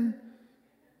 10.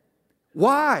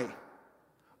 Why?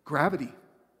 Gravity.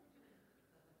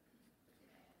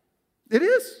 It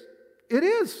is. It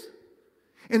is.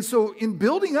 And so in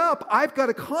building up, I've got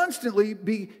to constantly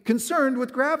be concerned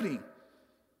with gravity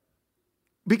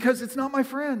because it's not my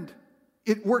friend.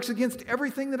 It works against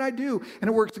everything that I do, and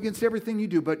it works against everything you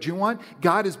do. But do you know what?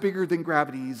 God is bigger than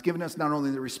gravity. He's given us not only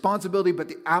the responsibility, but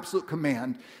the absolute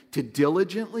command to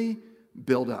diligently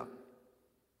build up.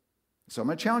 So I'm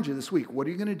going to challenge you this week. What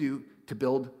are you going to do to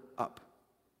build up?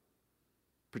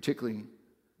 Particularly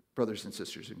brothers and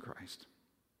sisters in Christ.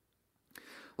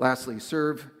 Lastly,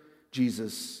 serve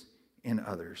Jesus in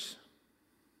others.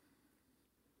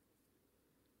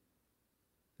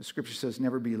 The scripture says,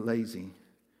 never be lazy,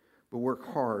 but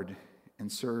work hard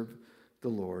and serve the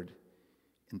Lord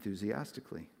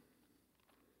enthusiastically.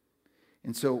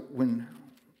 And so when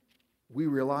we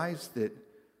realize that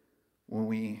when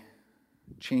we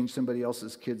change somebody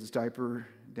else's kid's diaper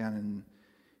down in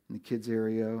the kids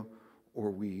area, or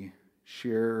we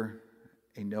share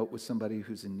a note with somebody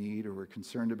who's in need, or we're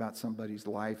concerned about somebody's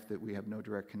life that we have no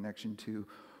direct connection to,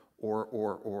 or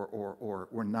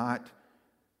we're not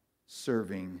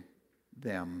serving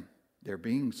them. They're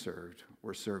being served.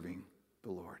 We're serving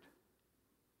the Lord.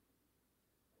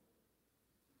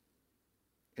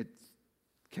 It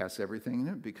casts everything in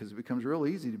it because it becomes real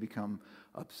easy to become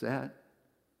upset.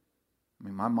 I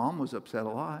mean, my mom was upset a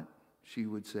lot. She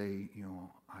would say,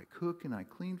 I cook and I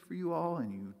clean for you all,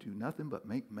 and you do nothing but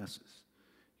make messes.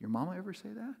 Your mama ever say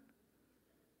that?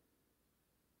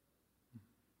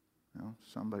 No,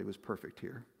 somebody was perfect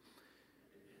here.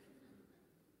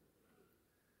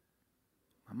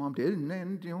 My mom did,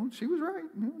 and she was right.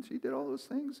 She did all those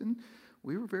things, and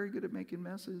we were very good at making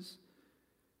messes.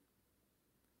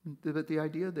 But the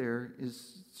idea there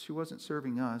is she wasn't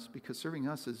serving us, because serving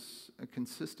us is a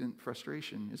consistent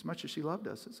frustration. As much as she loved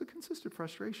us, it's a consistent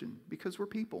frustration because we're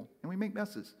people and we make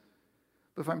messes.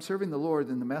 But if I'm serving the Lord,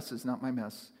 then the mess is not my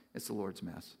mess, it's the Lord's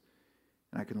mess.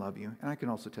 And I can love you, and I can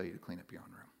also tell you to clean up your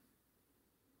own room.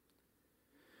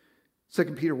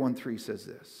 2 Peter 1:3 says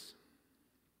this.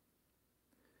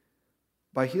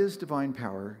 By his divine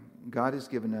power, God has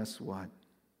given us what?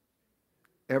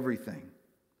 Everything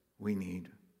we need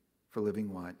for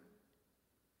living what?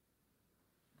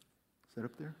 Is that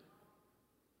up there?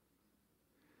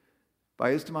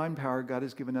 By his divine power, God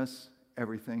has given us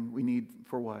everything we need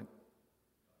for what?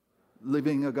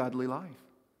 Living a godly life.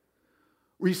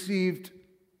 Received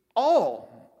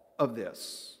all of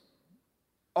this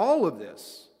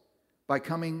by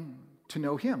coming to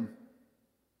know him,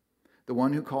 the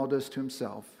one who called us to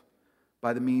himself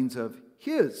by the means of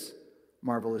his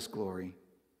marvelous glory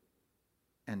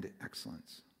and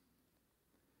excellence.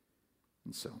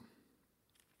 And so,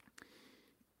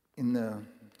 in the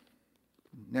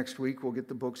next week, we'll get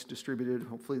the books distributed,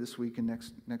 hopefully this week and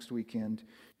next weekend.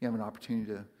 You have an opportunity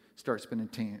to start spending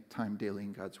time daily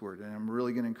in God's Word. And I'm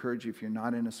really going to encourage you, if you're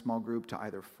not in a small group, to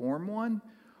either form one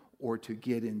or to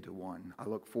get into one. I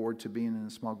look forward to being in a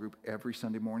small group every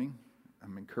Sunday morning.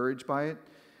 I'm encouraged by it.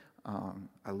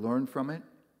 I learn from it.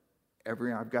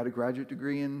 I've got a graduate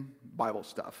degree in Bible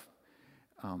stuff.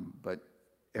 But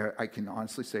I can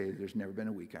honestly say there's never been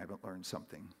a week I haven't learned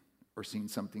something or seen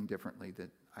something differently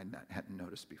that I hadn't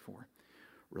noticed before.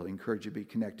 Really encourage you to be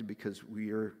connected, because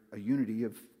we are a unity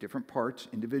of different parts,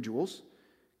 individuals,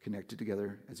 connected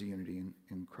together as a unity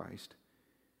in Christ.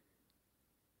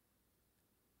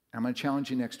 I'm going to challenge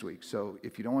you next week. So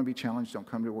if you don't want to be challenged, don't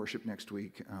come to worship next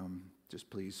week. Just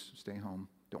please stay home.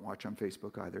 Don't watch on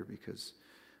Facebook either, because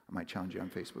I might challenge you on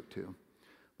Facebook too.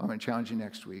 I'm going to challenge you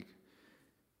next week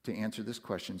to answer this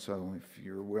question. So if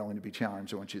you're willing to be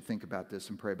challenged, I want you to think about this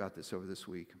and pray about this over this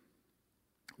week.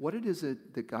 What it is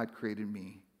that God created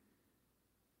me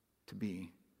to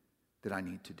be that I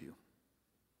need to do?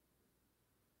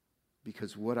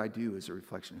 Because what I do is a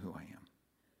reflection of who I am.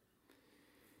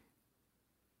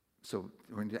 So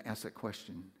we're going to ask that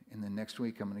question, and then next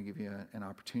week I'm going to give you an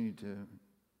opportunity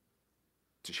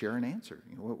to share an answer.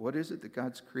 What is it that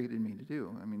God's created me to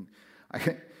do? I mean,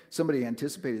 somebody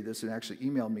anticipated this and actually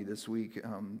emailed me this week.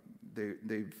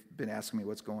 They've been asking me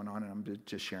what's going on, and I'm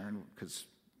just sharing because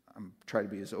I'm trying to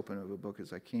be as open of a book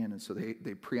as I can. And so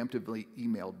they preemptively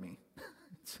emailed me and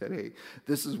said, "Hey,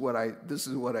 this is what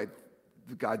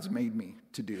God's made me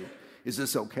to do. Is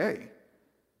this okay?"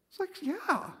 It's like,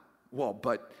 yeah. Well,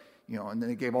 but and then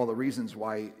they gave all the reasons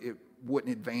why it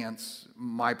wouldn't advance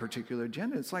my particular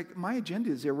agenda. It's like, my agenda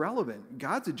is irrelevant.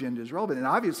 God's agenda is relevant. And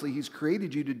obviously, He's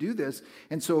created you to do this.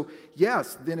 And so,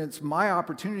 yes, then it's my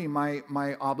opportunity,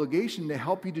 my obligation to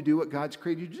help you to do what God's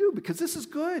created you to do, because this is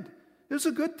good. This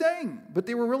is a good thing. But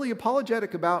they were really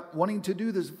apologetic about wanting to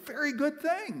do this very good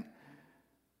thing.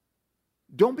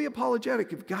 Don't be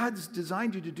apologetic. If God's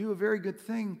designed you to do a very good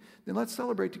thing, then let's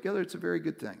celebrate together. It's a very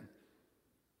good thing.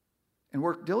 And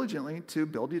work diligently to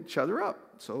build each other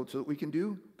up so that we can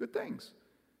do good things.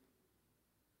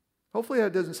 Hopefully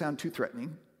that doesn't sound too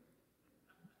threatening,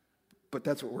 but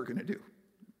that's what we're going to do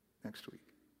next week.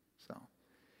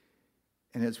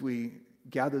 And as we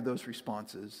gather those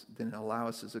responses, then allow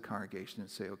us as a congregation to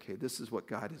say, okay, this is what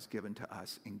God has given to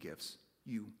us in gifts,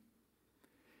 you.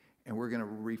 And we're going to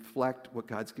reflect what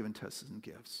God's given to us in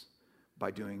gifts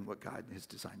by doing what God has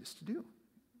designed us to do.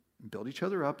 Build each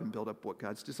other up and build up what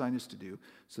God's designed us to do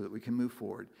so that we can move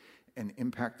forward and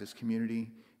impact this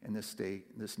community and this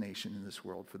state, this nation, and this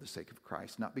world for the sake of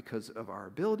Christ. Not because of our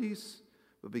abilities,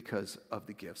 but because of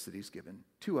the gifts that He's given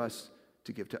to us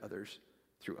to give to others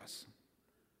through us.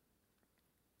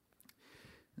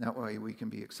 And that way we can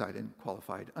be excited,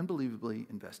 qualified, unbelievably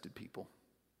invested people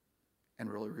and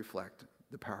really reflect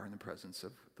the power and the presence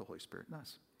of the Holy Spirit in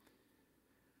us.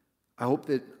 I hope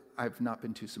that I've not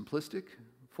been too simplistic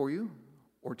for you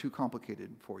or too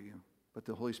complicated for you, but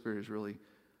the Holy Spirit has really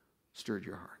stirred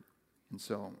your heart. And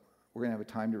so we're going to have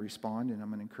a time to respond, and I'm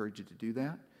going to encourage you to do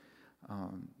that.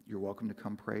 You're welcome to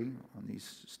come pray on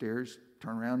these stairs.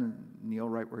 Turn around and kneel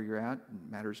right where you're at.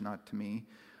 It matters not to me.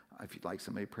 If you'd like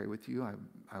somebody to pray with you,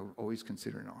 I always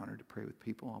consider it an honor to pray with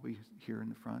people. I'll be here in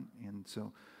the front. And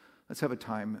so let's have a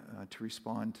time to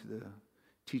respond to the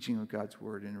teaching of God's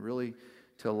Word and really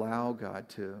to allow God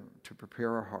to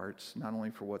prepare our hearts, not only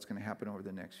for what's going to happen over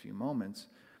the next few moments,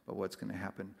 but what's going to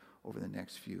happen over the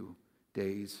next few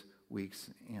days, weeks,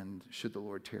 and should the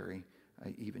Lord tarry,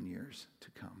 even years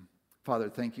to come. Father,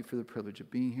 thank you for the privilege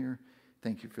of being here.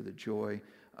 Thank you for the joy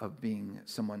of being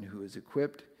someone who is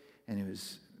equipped and who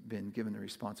has been given the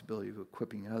responsibility of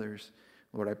equipping others.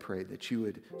 Lord, I pray that you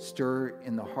would stir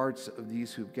in the hearts of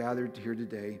these who've gathered here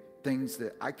today things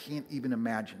that I can't even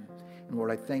imagine. And Lord,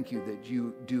 I thank you that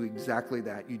you do exactly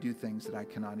that. You do things that I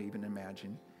cannot even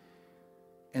imagine.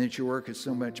 And that your work is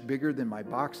so much bigger than my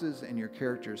boxes, and your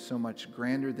character is so much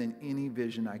grander than any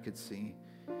vision I could see.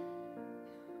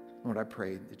 Lord, I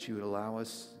pray that you would allow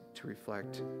us to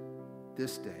reflect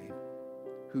this day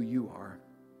who you are.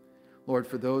 Lord,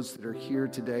 for those that are here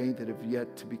today that have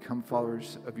yet to become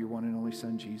followers of your one and only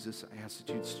Son, Jesus, I ask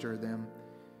that you'd stir them.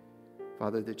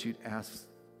 Father, that you'd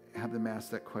have them ask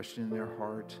that question in their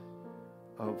heart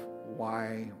of,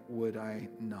 why would I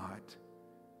not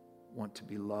want to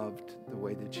be loved the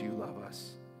way that you love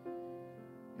us,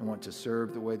 and want to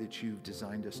serve the way that you've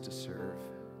designed us to serve?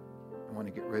 I want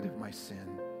to get rid of my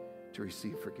sin to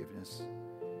receive forgiveness.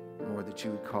 And Lord, that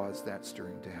you would cause that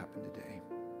stirring to happen today.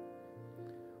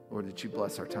 Lord, that you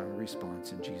bless our time of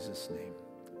response in Jesus' name.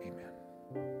 Amen.